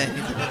you're saying?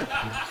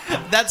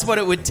 That's what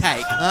it would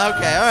take. Okay, all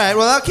right.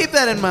 Well, I'll keep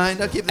that in mind.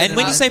 And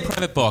when you say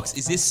private box,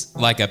 is this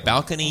like a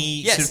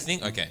balcony sort of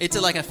thing? Okay. It's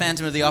like a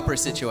Phantom of the Opera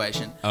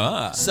situation.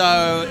 Ah.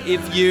 So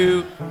if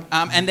you...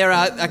 and there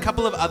are a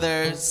couple of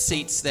other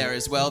seats there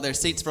as well. There are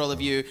seats for all of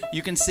you.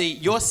 You can see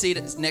your seat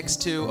is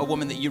next to a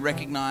woman that you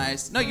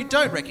recognize. No, you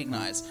don't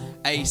recognize.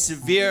 A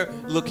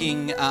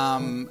severe-looking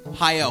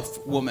high elf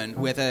woman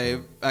with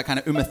a kind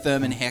of Uma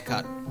Thurman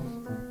haircut.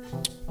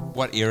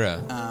 What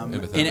era?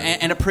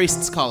 And a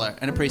priest's collar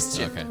and a priest's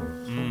ship. Okay.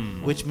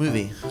 Which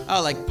movie?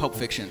 Oh, like Pulp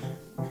Fiction.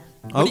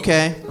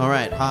 Okay. All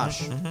right.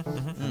 Harsh.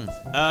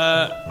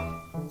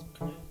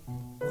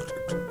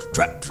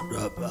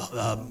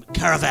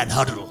 Caravan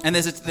Huddle. And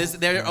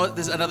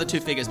there's another two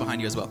figures behind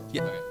you as well.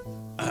 Yeah.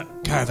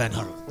 Caravan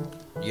Huddle.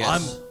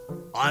 Yes.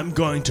 I'm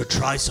going to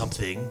try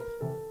something,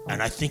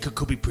 and I think it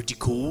could be pretty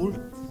cool.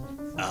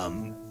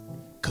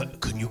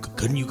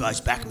 Can you guys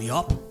back me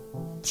up?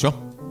 Sure.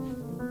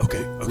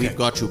 Okay. We've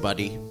got you,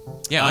 buddy.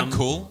 Yeah, I'm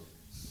cool.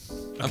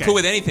 I'm okay. cool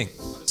with anything.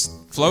 Just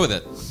flow with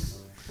it.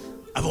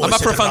 I'm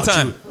up for a fun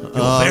time.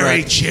 You're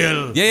very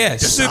chill. Yeah,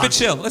 super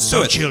chill. Let's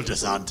do it. Chill,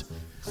 Desant.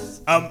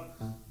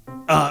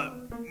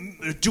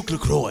 Duke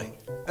LaCroix.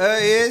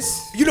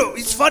 Yes? You know,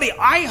 it's funny.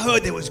 I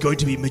heard there was going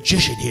to be a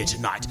magician here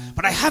tonight,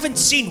 but I haven't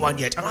seen one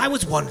yet, and I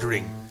was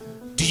wondering,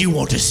 do you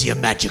want to see a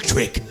magic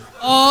trick?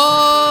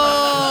 Oh,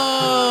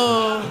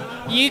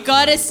 you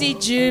gotta see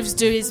Juves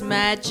do his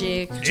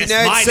magic. Yes,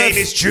 my name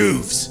is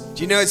Juves.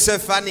 Do you know, it's so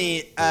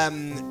funny.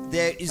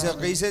 There is a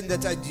reason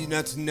that I do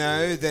not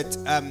know that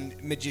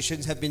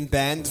magicians have been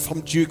banned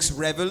from Duke's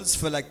revels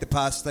for the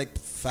past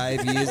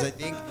 5 years, I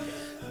think.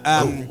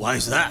 Why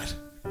is that?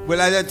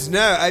 Well, I don't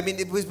know. I mean,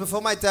 it was before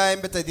my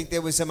time, but I think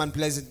there was some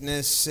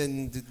unpleasantness,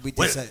 and we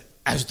decided... Well,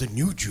 as the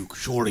new Duke,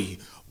 surely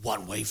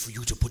one way for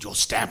you to put your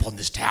stamp on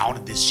this town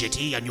and this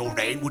city and your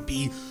name would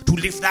be to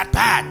lift that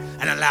ban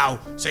and allow,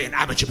 say, an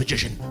amateur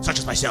magician such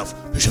as myself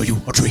to show you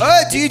a trick.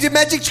 Oh, do you do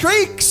magic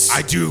tricks?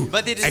 I do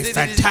But it is, a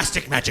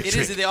fantastic magic It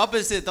trick. is the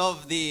opposite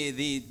of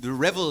the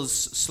Revels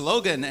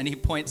slogan, and he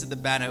points at the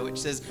banner which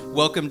says,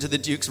 "Welcome to the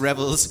Duke's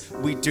Revels.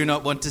 We do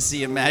not want to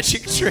see a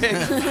magic trick."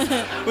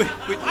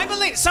 I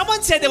believe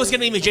someone said there was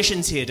going to be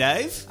magicians here,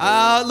 Dave.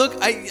 Look,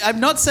 I'm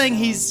not saying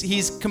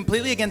he's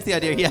completely against the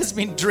idea. He has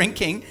been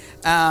drinking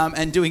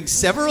and doing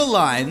several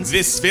lines.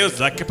 This feels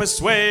like a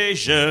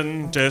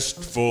persuasion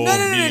test for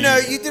me. No,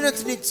 you do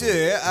not need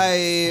to.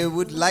 I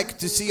would like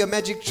to see a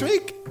magic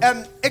trick.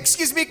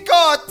 Excuse me,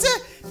 court.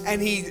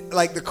 And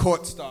the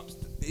court stops.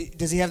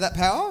 Does he have that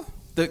power?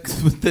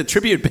 The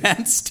tribute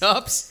band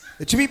stops.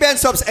 The tribute band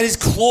stops, and his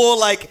claw,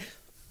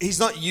 he's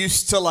not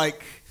used to,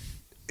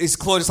 his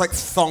claw just,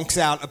 thonks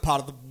out a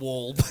part of the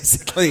wall,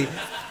 basically.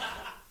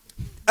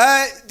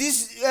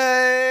 This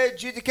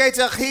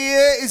adjudicator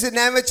here is an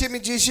amateur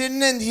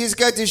magician, and he's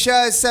going to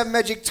show us some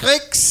magic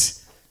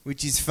tricks,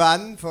 which is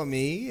fun for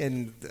me,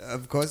 and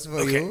of course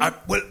for you.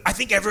 Well, I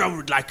think everyone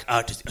would like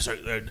to. Sorry,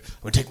 I'm going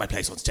to take my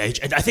place on stage,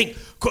 and I think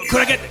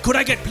could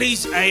I get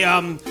please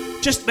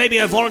just maybe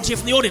a volunteer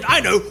from the audience?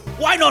 I know.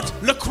 Why not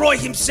LaCroix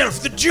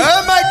himself, the Duke?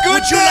 Oh my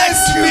goodness! Would you like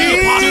to me?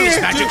 be a part of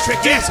this magic trick?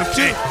 Yes,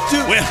 okay.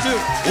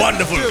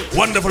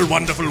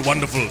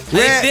 Wonderful.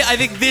 I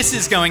think this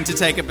is going to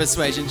take a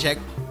persuasion check.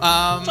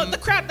 So the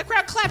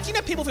crowd clapped. You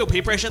know, people feel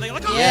peer pressure. They're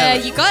like, oh, Yeah,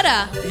 you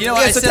gotta. You know,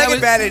 what, so take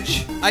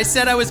advantage. I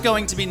said I was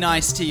going to be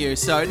nice to you,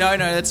 so no,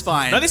 that's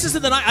fine. No, this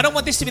isn't the nice. I don't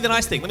want this to be the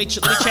nice thing. Let me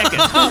check it.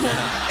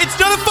 It's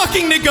not a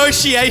fucking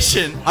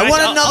negotiation. I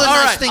want another all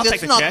nice right, thing I'll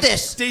that's take the not check.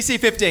 this. DC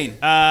 15.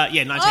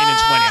 19 and 20.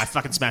 I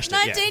fucking smashed it.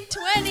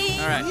 1920.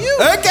 All right.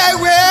 Okay,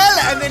 well,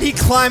 and then he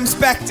climbs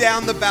back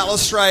down the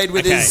balustrade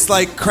with his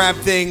crab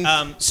thing.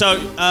 I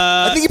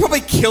think he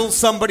probably kills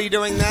somebody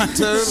doing that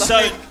too.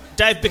 So,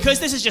 Dave, because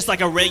this is just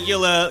like a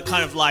regular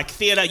kind of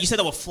theatre, you said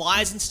there were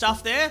flies and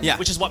stuff there,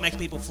 which is what makes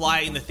people fly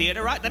in the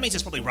theatre, right? That means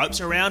there's probably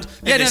ropes around.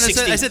 Yeah, no,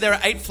 I said there are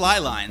 8 fly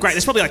lines. Great,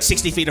 there's probably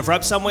 60 feet of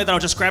rope somewhere that I'll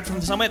just grab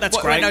from somewhere. That's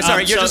great. Wait, no,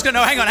 sorry, you're just going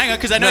to... hang on,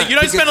 because I know you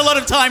don't spend a lot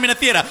of time in a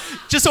theatre.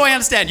 Just so I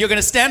understand, you're going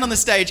to stand on the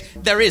stage.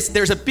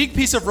 There's a big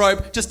piece of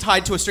rope just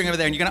tied to a string over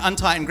there, and you're going to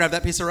untie it and grab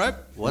that piece of rope?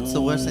 What's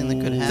the worst thing that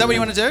could happen? Is that what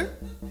you want to do?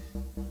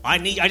 I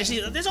just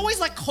need. There's always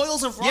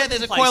coils of rope. Yeah,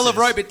 there's a coil of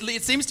rope.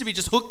 It seems to be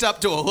just hooked up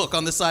to a hook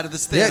on the side of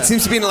this theatre. Yeah, it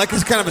seems to be in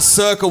it's kind of a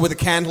circle with a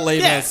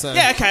cantilever. Yeah, so.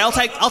 yeah. Okay, I'll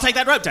take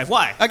that rope, Dave.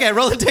 Why? Okay,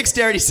 roll a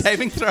dexterity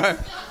saving throw.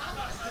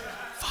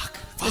 Fuck.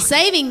 The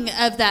saving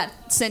of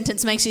that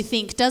sentence makes you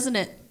think, doesn't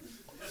it?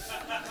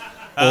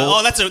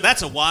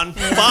 That's a 1.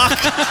 Fuck.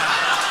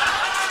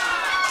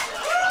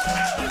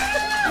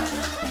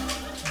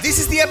 This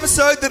is the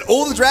episode that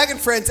all the Dragon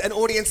Friends and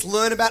audience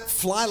learn about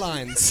fly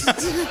lines.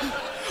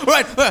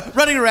 Right,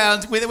 running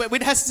around with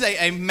it has to say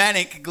a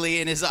manic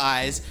glee in his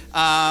eyes.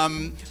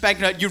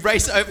 Banknote, you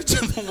race over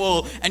to the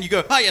wall and you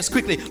go, yes,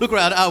 quickly, look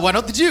around. Why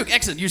not the Duke?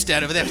 Excellent, you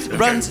stand over there. You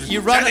run.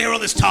 Stand here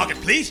on this target,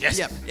 please. Yes.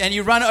 Yep. And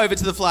you run over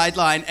to the fly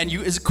line and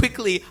you as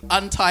quickly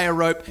untie a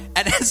rope.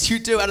 And as you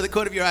do, out of the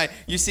corner of your eye,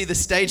 you see the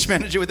stage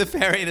manager with a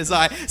fairy in his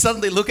eye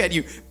suddenly look at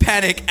you,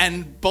 panic,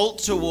 and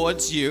bolt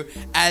towards you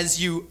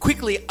as you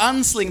quickly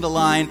unsling the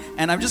line.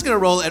 And I'm just going to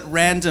roll at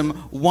random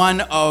one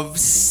of,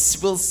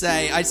 we'll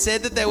say, I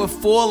said that there were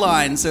 4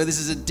 lines, so this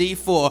is a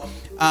D4.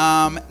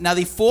 Now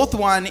the 4th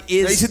one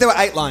is... No, you said there were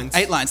 8 lines.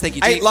 8 lines, thank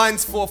you. 8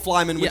 lines for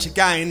flymen, which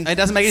again... It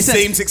doesn't make any sense.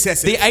 Seems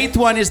excessive. The 8th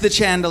one is the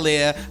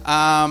chandelier.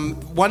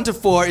 1 to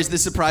 4 is the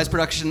surprise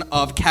production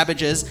of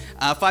cabbages.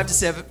 5 to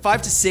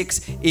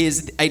 6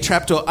 is a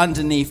trapdoor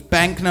underneath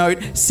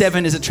Banknote.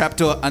 7 is a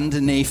trapdoor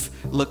underneath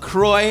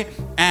LaCroix.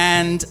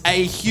 And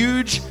a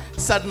huge...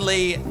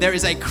 Suddenly, there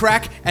is a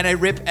crack and a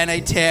rip and a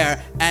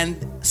tear,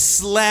 and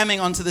slamming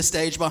onto the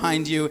stage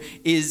behind you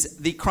is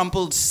the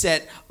crumpled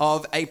set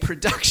of a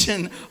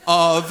production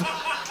of...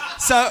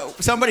 So,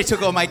 somebody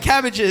took all my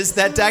cabbages,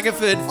 that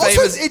Daggerford famous...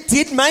 Also, it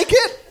did make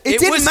it?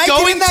 It was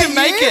going to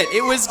make it.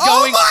 It was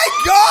going... Oh my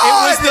God! It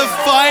was the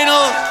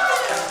final...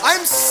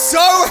 I'm so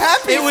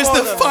happy It was for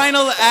the them.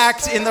 final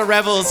act in the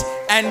revels,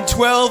 and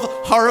 12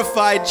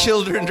 horrified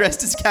children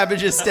dressed as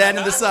cabbages stand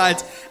in the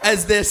sides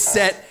as their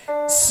set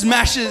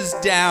smashes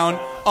down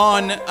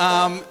on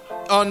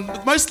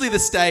mostly the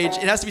stage.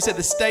 It has to be said,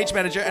 the stage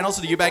manager and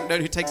also the Banknote,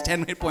 who takes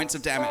 10 hit points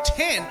of damage.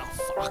 10? Oh,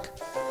 fuck.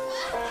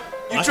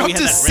 You dropped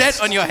a set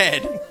on your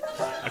head.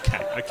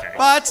 Okay.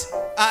 But,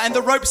 and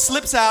the rope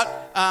slips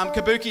out,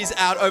 Kabuki's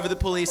out over the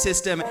pulley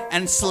system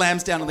and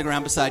slams down on the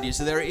ground beside you.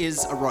 So there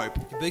is a rope.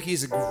 Kabuki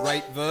is a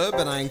great verb,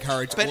 and I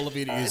encourage all of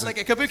you to use it's it. like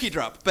a kabuki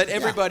drop. But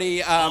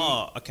everybody...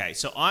 okay,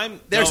 so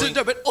I'm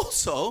But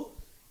also,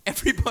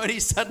 everybody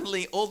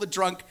suddenly, all the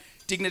drunk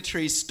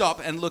dignitaries stop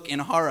and look in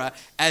horror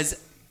as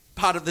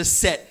part of the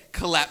set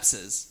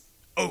collapses.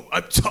 Oh,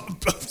 I'm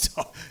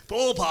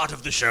all part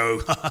of the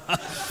show.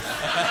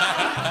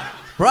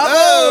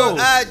 Bravo!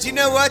 Do you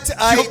know what?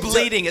 You're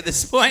bleeding at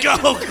this point.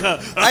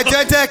 I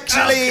don't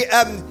actually.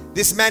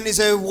 This man is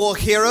a war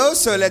hero,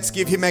 so let's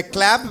give him a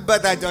clap.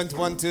 But I don't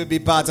want to be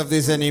part of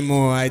this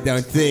anymore. I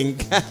don't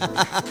think.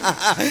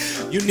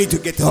 You need to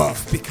get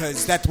off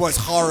because that was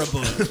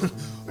horrible.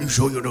 Are you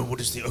sure you know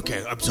what is the...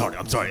 Okay, I'm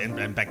sorry.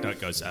 And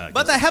Banknote goes...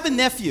 But I have a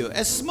nephew,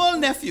 a small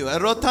nephew, a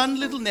rotund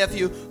little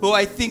nephew who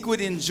I think would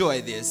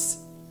enjoy this.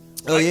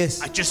 Oh,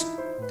 yes. I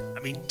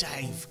mean,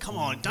 Dave, come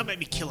on. Don't make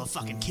me kill a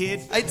fucking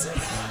kid.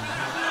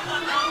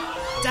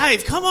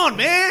 Dave, come on,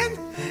 man.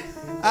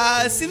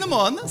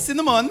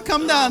 Cinnamon,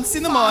 come down,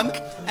 Cinnamon.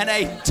 And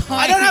a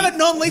tiny... I don't have a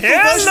non-lethal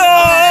version.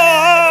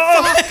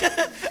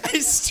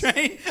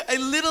 A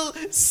little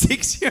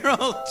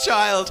 6-year-old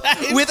child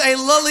with a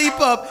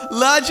lollipop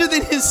larger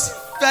than his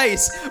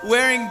face,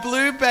 wearing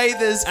blue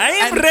bathers. I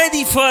am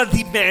ready for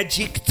the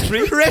magic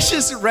trick.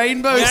 Precious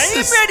rainbow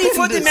suspenders. I am ready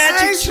for the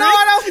magic trick.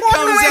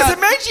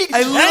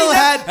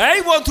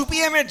 I want to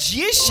be a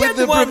magician with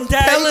the one day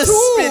propeller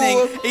too.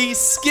 spinning. He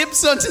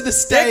skips onto the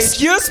stage.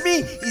 Excuse me,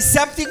 is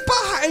something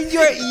behind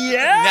your ear?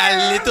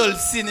 Now, little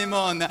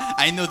Cinnamon,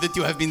 I know that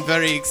you have been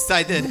very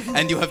excited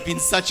and you have been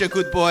such a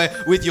good boy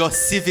with your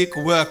civic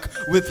work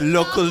with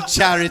local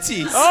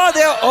charities. Oh,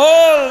 they're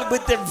all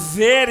with them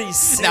very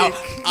sick. Now,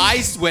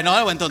 when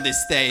I went on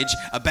this stage,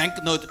 a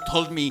Banknote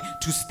told me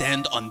to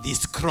stand on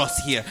this cross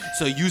here.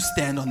 So you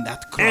stand on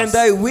that cross. And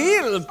I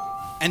will.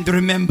 And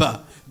remember,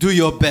 do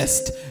your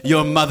best.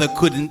 Your mother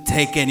couldn't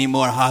take any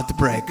more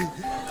heartbreak.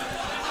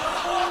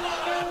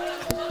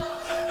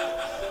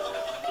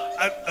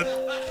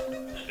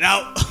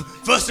 Now,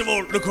 first of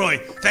all, LaCroix,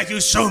 thank you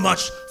so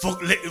much for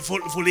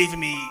leaving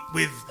me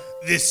with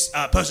this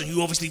person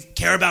you obviously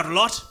care about a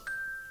lot.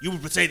 You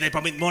would say they're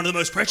probably one of the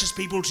most precious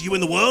people to you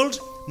in the world?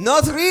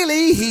 Not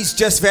really. He's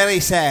just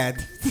very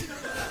sad.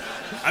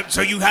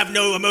 So you have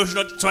no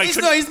emotional...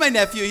 He's my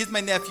nephew. He's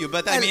my nephew.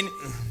 But I mean,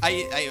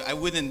 I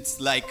wouldn't,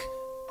 like,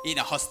 in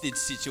a hostage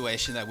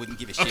situation, I wouldn't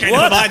give a shit. Okay,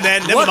 never mind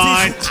then. Never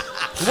mind.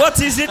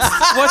 What is it?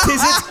 What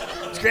is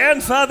it?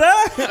 Grandfather?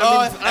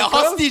 A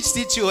hostage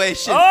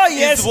situation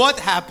is what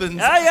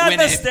happens I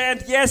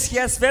understand.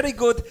 Yes, very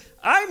good.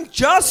 I'm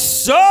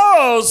just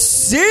so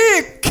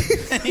sick.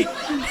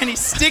 and he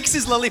sticks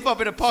his lollipop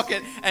in a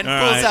pocket and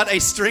pulls out a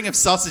string of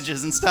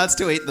sausages and starts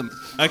to eat them.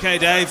 Okay,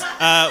 Dave.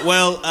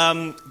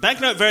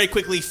 Banknote very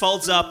quickly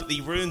folds up the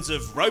runes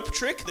of rope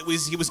trick that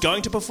he was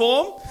going to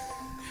perform.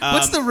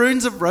 What's the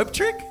runes of rope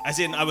trick? As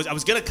in, I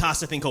was going to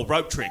cast a thing called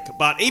rope trick,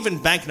 but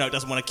even Banknote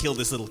doesn't want to kill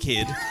this little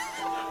kid.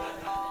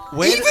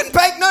 Even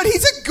Banknote,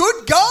 he's a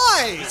good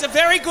guy. He's a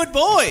very good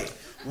boy.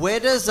 Where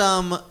does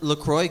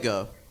LaCroix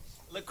go?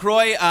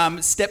 LaCroix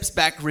steps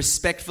back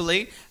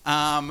respectfully.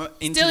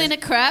 Still in a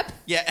crab?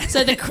 Yeah.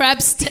 So the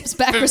crab steps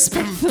back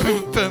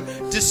respectfully.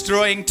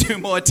 Destroying 2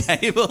 more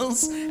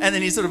tables. And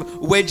then he sort of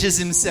wedges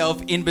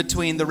himself in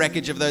between the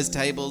wreckage of those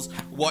tables,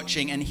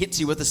 watching, and hits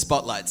you with the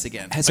spotlights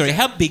again. Sorry,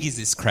 how big is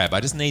this crab? I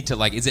just need to,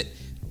 is it,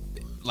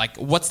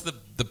 what's the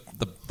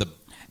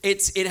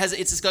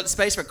It's got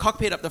space for a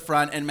cockpit up the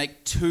front, and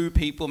 2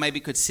 people maybe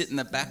could sit in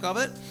the back of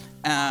it.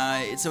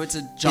 So it's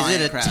a giant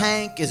Is it a crab.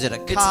 tank? Is it a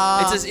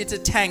car? It's a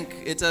tank.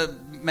 It's a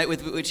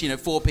with which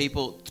 4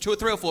 people, 2 or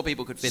 3 or 4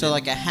 people could fit. So in.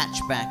 like a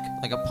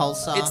hatchback, like a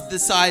Pulsar. It's the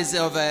size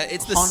of a.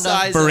 It's the Honda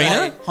size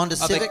Honda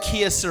of a Civic?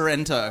 Kia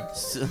Sorento.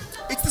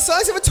 It's the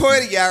size of a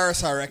Toyota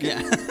Yaris, I reckon.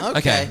 Yeah.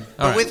 Okay.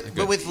 All right,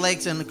 But with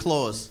legs and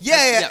claws.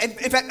 Yeah.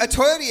 In fact, a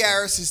Toyota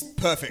Yaris is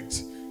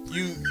perfect.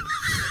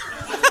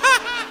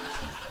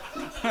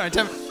 All right,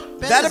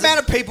 that amount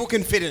of people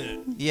can fit in it.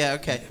 Yeah,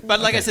 okay. But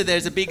like I said,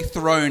 there's a big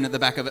throne at the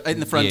back of it, in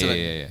the front of it.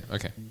 Yeah.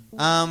 Okay.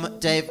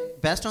 Dave,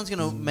 Baston's going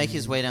to make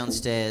his way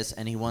downstairs,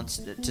 and he wants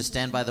to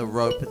stand by the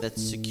rope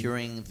that's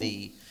securing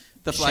the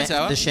fly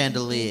tower? the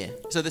chandelier.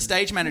 So the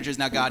stage manager is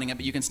now guarding it,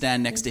 but you can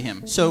stand next to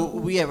him. So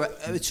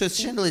so the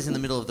chandelier's in the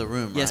middle of the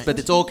room, Yes, right? but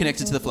it's all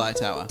connected to the fly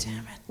tower.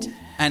 Damn it.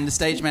 And the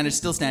stage manager's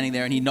still standing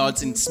there, and he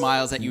nods and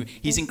smiles at you.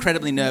 He's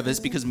incredibly nervous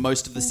because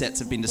most of the sets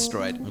have been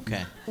destroyed.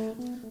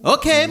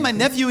 Okay, my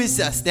nephew is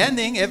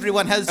standing.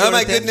 Everyone has. Oh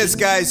my goodness,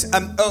 guys!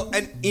 And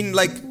in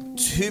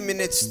 2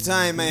 minutes'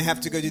 time, I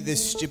have to go do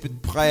this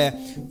stupid prayer.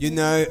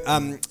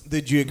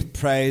 The Duke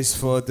prays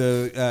for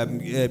the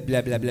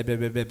blah blah blah blah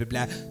blah blah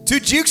blah. 2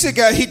 Dukes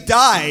ago, he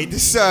died,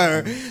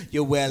 so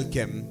you're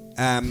welcome.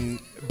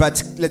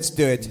 But let's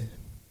do it.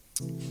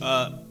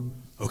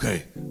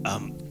 Okay.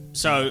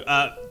 So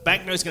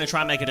Banknote's going to try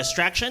and make a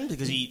distraction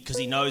because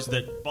he knows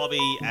that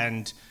Bobby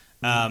and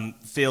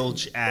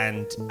Filge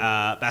and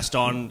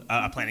Baston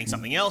are planning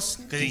something else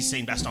because he's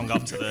seen Baston go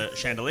up to the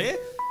chandelier.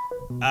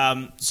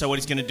 So what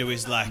he's going to do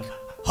is ha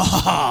ha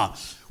ha.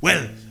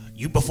 Well,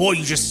 before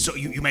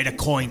you made a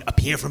coin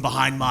appear from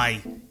behind my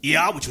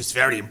ear, which was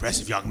very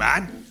impressive, young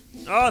man.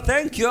 Oh,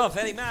 thank you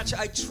very much.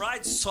 I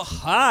tried so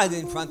hard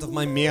in front of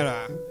my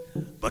mirror.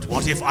 But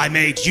what if I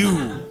made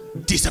you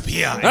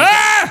disappear.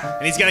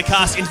 And he's going to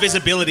cast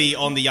invisibility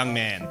on the young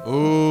man.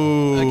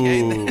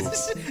 Okay,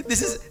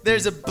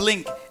 there's a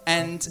blink,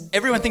 and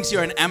everyone thinks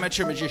you're an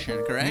amateur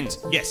magician, correct?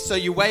 Yes. So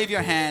you wave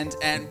your hand,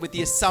 and with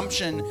the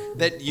assumption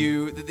that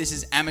this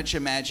is amateur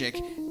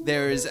magic,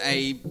 there is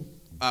a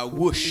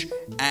whoosh,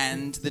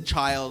 and the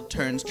child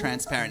turns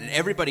transparent, and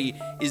everybody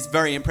is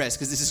very impressed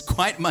because this is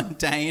quite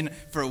mundane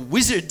for a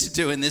wizard to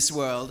do in this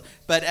world,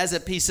 but as a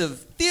piece of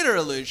theater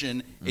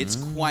illusion, it's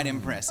quite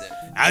impressive.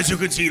 As you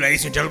can see,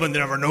 ladies and gentlemen,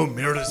 there are no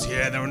mirrors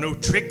here. There are no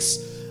tricks.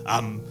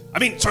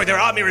 There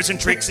are mirrors and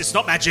tricks. It's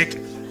not magic.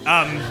 It's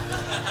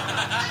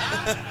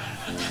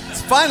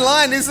a fine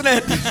line, isn't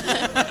it?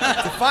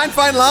 It's a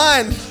fine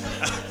line.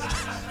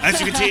 As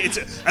you can see,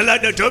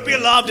 no, don't be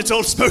alarmed. It's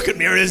all smoke and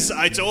mirrors.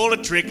 It's all a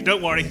trick.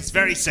 Don't worry. It's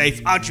very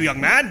safe. Aren't you, young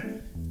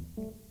man?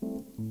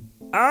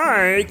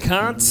 I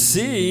can't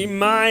see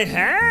my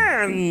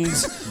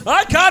hands.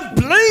 I can't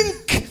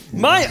blink.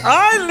 My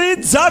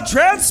eyelids are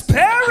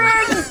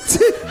transparent.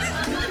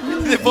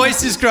 The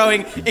voice is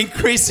growing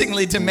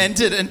increasingly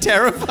demented and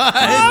terrified.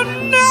 Oh,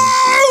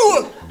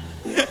 no!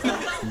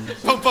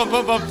 Bump, bump,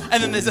 bump, bump.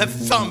 And then there's a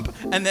thump,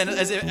 and then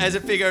as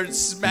a figure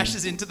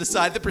smashes into the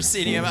side of the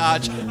proscenium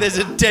arch, there's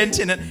a dent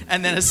in it,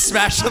 and then a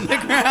smash on the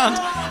ground,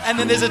 and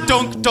then there's a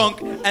donk,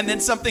 donk, and then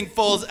something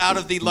falls out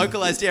of the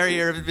localized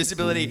area of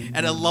invisibility,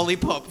 and a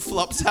lollipop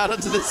flops out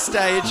onto the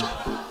stage.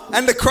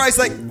 And the crow's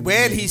like,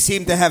 well, he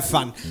seemed to have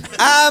fun.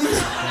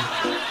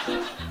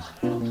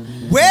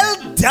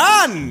 Well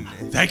done!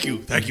 Thank you.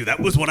 That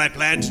was what I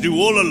planned to do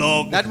all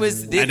along. That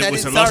was it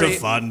was a lot of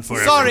fun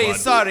for everyone.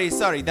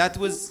 Sorry. That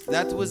was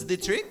the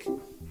trick?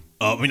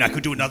 I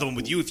could do another one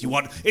with you if you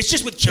want. It's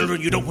just with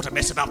children, you don't want to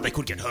mess about. They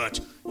could get hurt.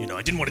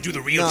 I didn't want to do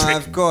the real trick.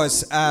 Of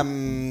course.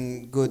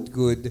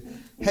 Good.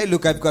 Hey,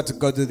 look, I've got to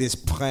go do this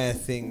prayer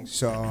thing,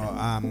 so,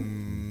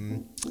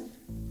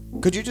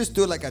 could you just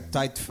do like a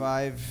tight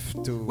five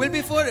to... Well,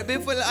 before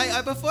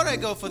I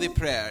go for the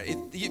prayer,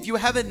 if you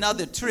have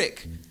another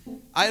trick,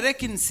 I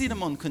reckon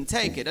Cinnamon can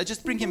take it. I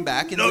just bring him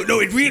back. And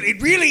it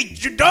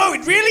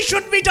really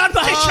shouldn't be done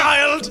by a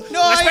child.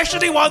 No,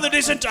 especially one that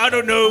isn't, I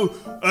don't know,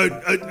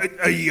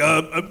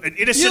 an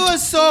innocent. You are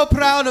so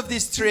proud of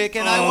this trick,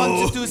 and I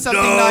want to do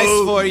something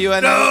nice for you.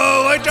 And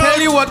I don't. Tell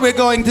you what we're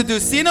going to do,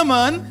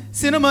 Cinnamon,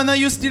 are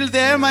you still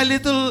there, my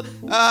little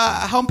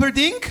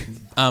Humperdinck?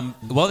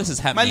 While this is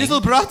happening, my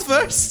little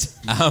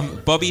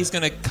bratwurst. Bobby's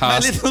going to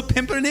cast my little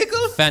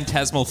pimpernickel.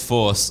 Phantasmal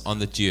Force on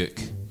the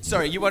Duke.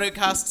 Sorry, you want to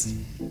cast?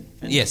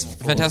 Yes,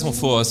 Phantasmal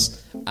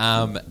Force,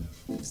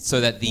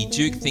 so that the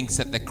Duke thinks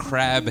that the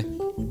crab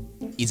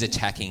is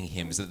attacking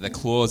him, so that the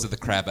claws of the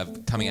crab are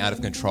coming out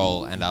of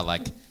control and are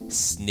like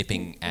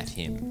snipping at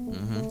him.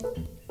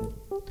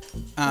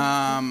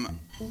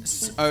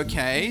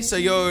 Okay, so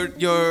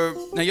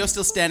you're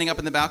still standing up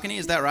in the balcony,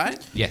 is that right?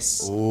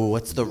 Yes. Oh,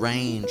 what's the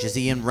range? Is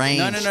he in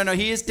range? No.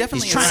 He is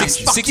definitely He's trying in to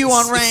range. fuck you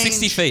on range.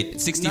 60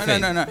 feet. 60 feet.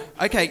 No.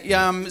 Okay.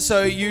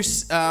 So you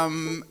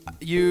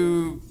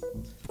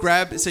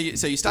grab. So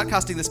you start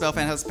casting the spell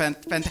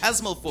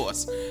Phantasmal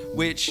Force,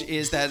 which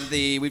is that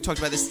we've talked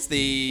about this. It's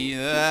he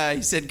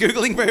said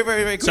googling very,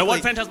 very, very quickly. So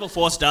what Phantasmal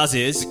Force does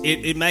is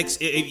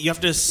you have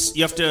to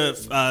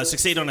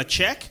succeed on a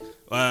check.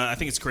 I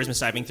think it's charisma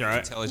saving throw.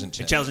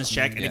 Intelligence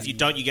check. And if you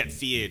don't, you get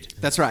feared.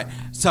 That's right.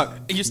 So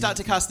you start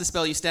to cast the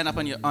spell. You stand up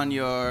on your.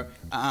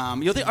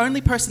 You're the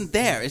only person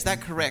there. Is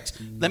that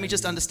correct? Let me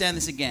just understand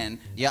this again.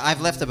 Yeah,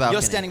 I've left the balcony.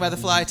 You're standing by the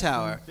fly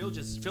tower.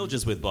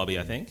 Filge with Bobby,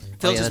 I think.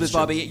 Filge is with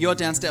Bobby. You're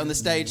downstairs on the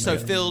stage. So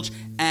Filge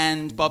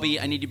and Bobby,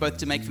 I need you both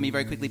to make for me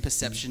very quickly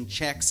perception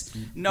checks.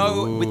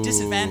 No, with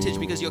disadvantage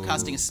because you're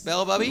casting a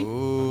spell, Bobby.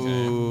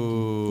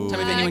 Ooh. Tell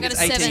me if anyone got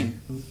gets a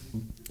 18.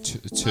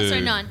 7.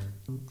 Sorry, 9.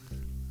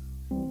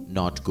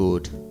 Not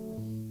good.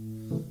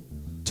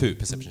 2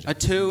 perception check. A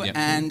 2 Yep.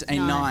 and a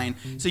 9.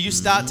 So you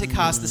start to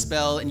cast the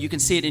spell, and you can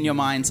see it in your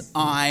mind's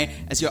eye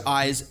as your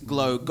eyes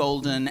glow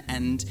golden,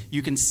 and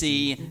you can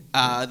see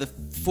the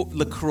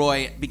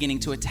LaCroix beginning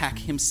to attack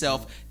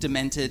himself,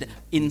 demented,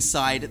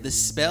 inside the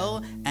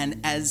spell.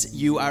 And as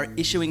you are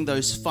issuing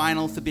those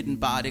final forbidden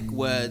bardic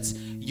words,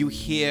 you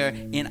hear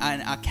in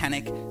an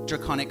arcanic,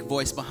 draconic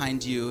voice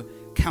behind you,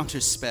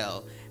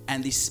 counterspell.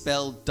 And the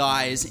spell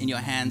dies in your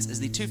hands as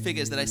the two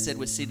figures that I said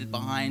were seated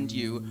behind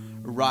you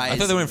rise. I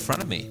thought they were in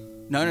front of me.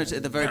 No, it's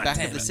at the very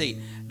back of the seat.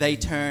 They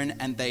turn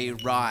and they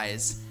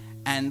rise.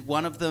 And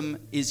one of them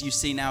is, you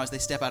see now as they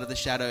step out of the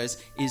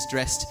shadows, is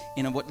dressed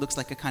in what looks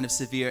like a kind of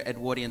severe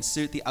Edwardian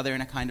suit. The other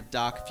in a kind of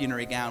dark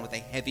funerary gown with a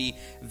heavy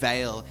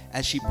veil.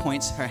 As she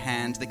points her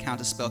hand, the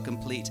counterspell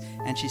complete,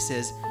 and she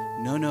says,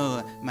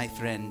 No, my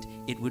friend,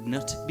 it would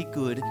not be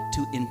good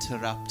to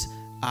interrupt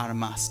our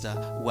master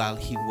while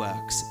he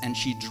works. And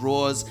she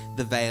draws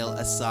the veil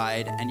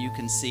aside, and you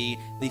can see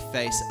the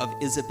face of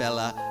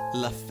Isabella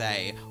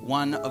LaFay,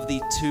 one of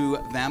the 2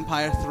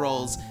 vampire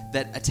thralls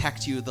that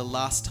attacked you the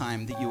last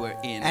time that you were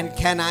in. And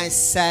can I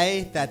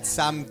say that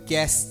some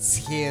guests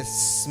here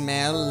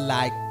smell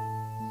like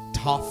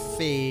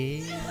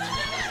toffee?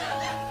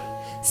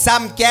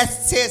 Some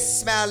guests here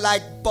smell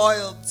like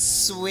boiled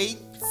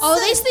sweets. Oh, are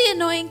these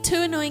the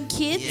two annoying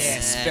kids?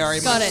 Yes, very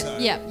Got much it. so.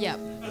 Yep.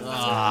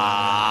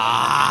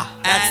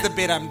 That's the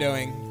bit I'm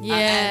doing.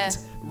 Yeah. And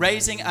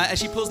raising, as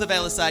she pulls the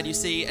veil aside, you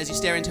see, as you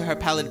stare into her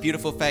pallid,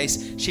 beautiful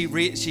face, she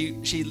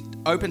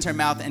opens her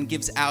mouth and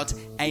gives out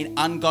an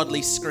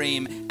ungodly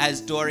scream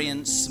as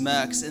Dorian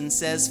smirks and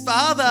says,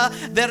 "Father,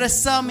 there are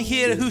some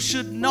here who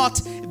should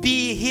not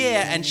be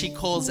here." And she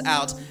calls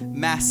out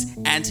mass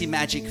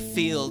anti-magic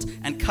field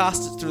and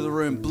casts it through the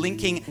room,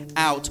 blinking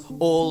out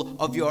all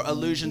of your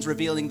illusions,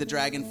 revealing the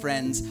dragon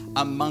friends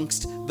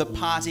amongst the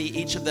party,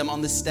 each of them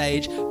on the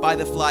stage by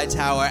the fly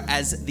tower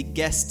as the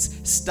guests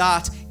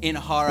start in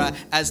horror,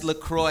 as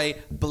LaCroix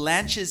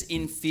blanches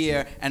in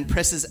fear and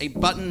presses a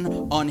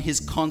button on his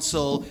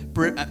console,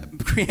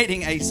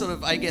 creating a sort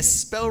of, I guess,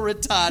 spell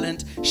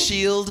retardant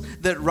shield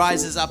that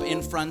rises up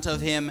in front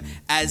of him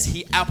as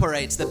he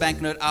operates the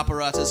banknote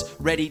apparatus,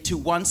 ready to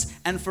once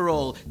and for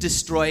all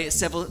destroy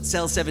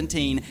Cell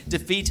 17,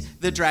 defeat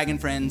the Dragon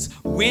Friends,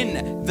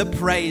 win the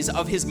praise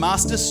of his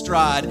master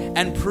Strahd,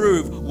 and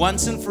prove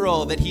once and for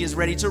all that he is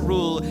ready to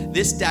rule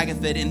this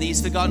Daggerford in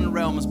these forgotten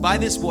realms, by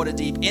this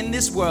Waterdeep, in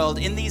this world,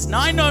 in these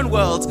 9 known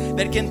worlds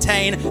that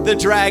contain the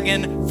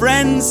Dragon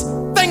Friends.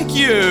 Thank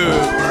you!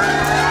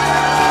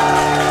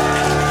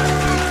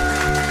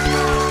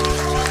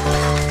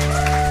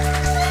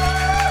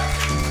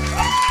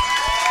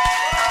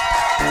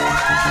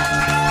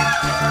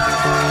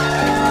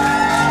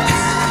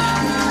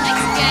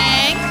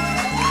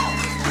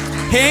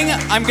 Hing,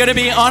 I'm going to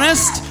be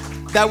honest,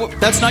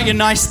 that's not your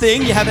nice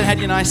thing. You haven't had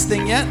your nice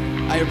thing yet.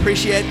 I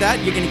appreciate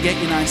that. You're going to get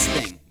your nice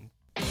thing.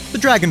 The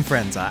Dragon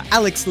Friends are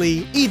Alex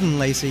Lee, Eden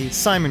Lacey,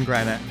 Simon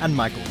Greiner, and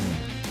Michael Moon.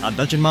 Our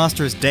Dungeon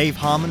Master is Dave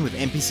Harmon, with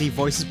NPC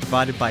voices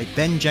provided by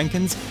Ben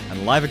Jenkins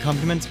and live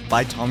accompaniment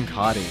by Tom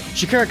Cardy.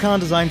 Shakira Khan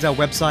designs our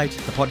website.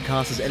 The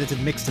podcast is edited,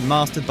 mixed, and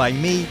mastered by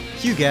me,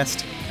 Hugh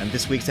Guest, and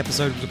this week's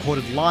episode was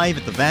recorded live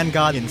at the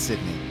Vanguard in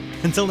Sydney.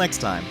 Until next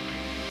time.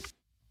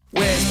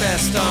 Where's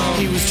Baston?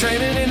 He was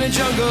training in the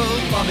jungle,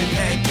 bombing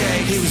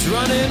pancakes. He was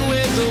running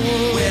with the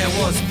wolves. Where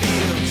was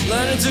Fields?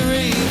 Learning to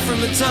read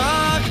from the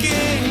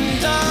talking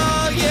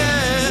dog,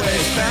 yeah.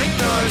 Where's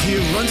Banknote? He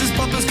runs his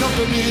papa's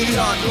company,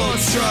 Dark Lord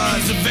Strahd.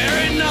 He's a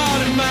very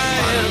naughty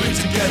man. Finally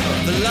together,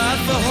 the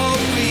life of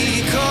hope we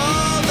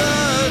call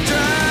the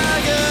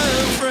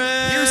Dragon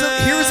Friends.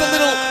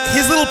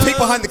 Here's a little peek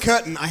behind the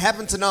curtain. I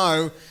happen to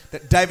know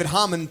that David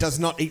Harmon does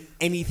not eat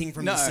anything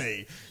from the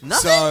sea.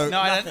 Nothing? So,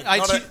 No,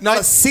 not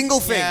a single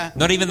thing. Yeah.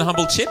 Not even the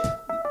humble chip?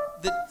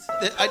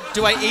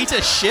 Do I eat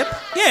a ship?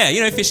 Yeah,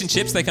 you know fish and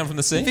chips, they come from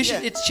the sea.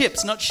 It's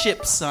chips, not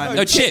ships, Simon.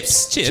 No,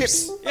 chips.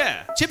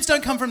 Yeah. Chips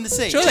don't come from the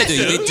sea. Sure they do.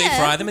 You deep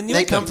fry them and you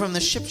They eat come them. from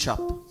the ship shop.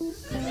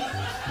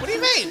 What do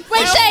you mean?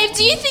 Wait, Dave,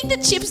 do you think the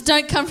chips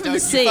don't come from the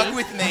sea? Don't you fuck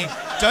with me.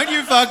 Don't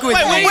you fuck with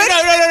me.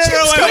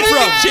 Chips come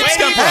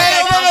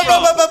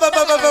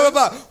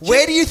from?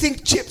 Where do you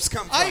think chips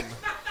come from?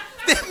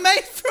 They're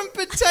made from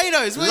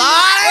potatoes. Lies!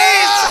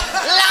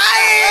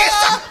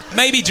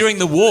 Maybe during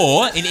the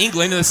war in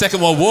England in the Second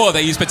World War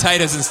they used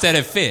potatoes instead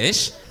of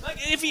fish.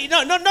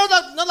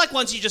 Not like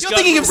once you just You're go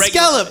thinking to of a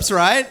regular scallops,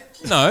 right?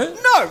 No.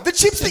 No, the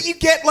chips that you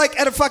get like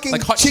at a fucking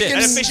Like hot chicken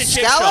chips. at a fish and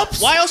chip Scallops?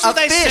 shop. Why else would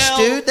A they fish, sell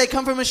dude. They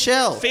come from a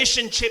shell. fish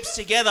and chips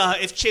together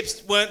if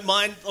chips weren't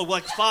mined or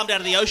like farmed out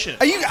of the ocean?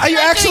 Are you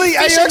actually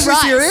fish and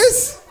rice.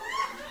 serious?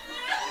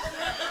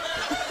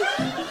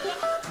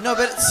 No,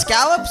 but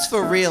scallops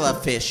for real are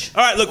fish.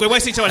 All right, look, we're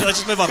wasting too much. Let's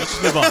just move on.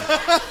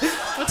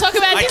 We'll talk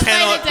about I this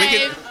cannot. later, We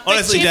Dave. can,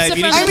 honestly, The chips Dave, are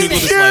you need from to the Google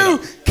sea.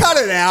 this later. Cut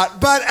it out.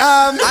 But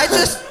I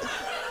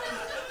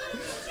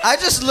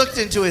just looked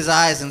into his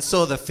eyes and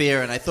saw the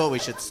fear, and I thought we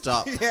should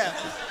stop. yeah.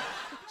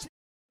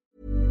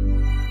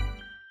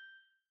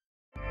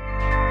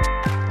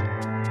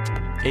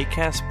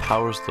 Acast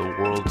powers the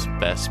world's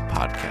best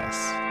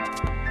podcasts.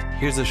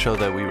 Here's a show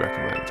that we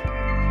recommend.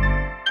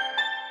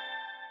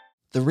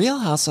 The Real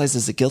Housewives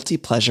is a guilty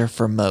pleasure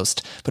for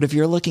most, but if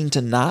you're looking to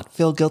not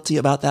feel guilty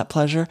about that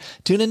pleasure,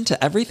 tune in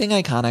to Everything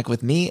Iconic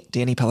with me,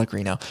 Danny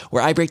Pellegrino,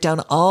 where I break down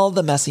all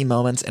the messy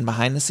moments and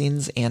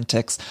behind-the-scenes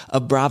antics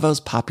of Bravo's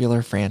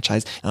popular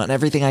franchise. And on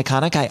Everything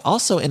Iconic, I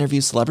also interview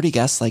celebrity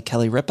guests like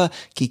Kelly Ripa,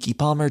 Keke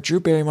Palmer,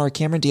 Drew Barrymore,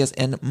 Cameron Diaz,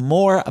 and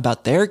more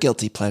about their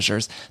guilty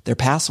pleasures, their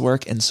past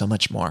work, and so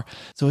much more.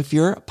 So if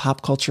you're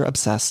pop culture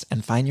obsessed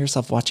and find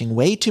yourself watching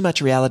way too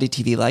much reality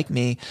TV like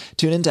me,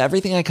 tune in to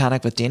Everything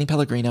Iconic with Danny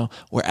Pellegrino,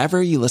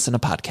 wherever you listen to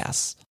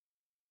podcasts.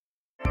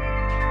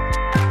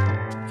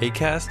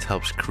 Acast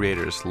helps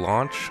creators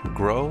launch,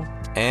 grow,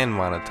 and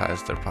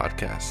monetize their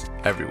podcasts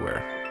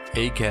everywhere.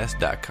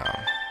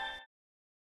 Acast.com.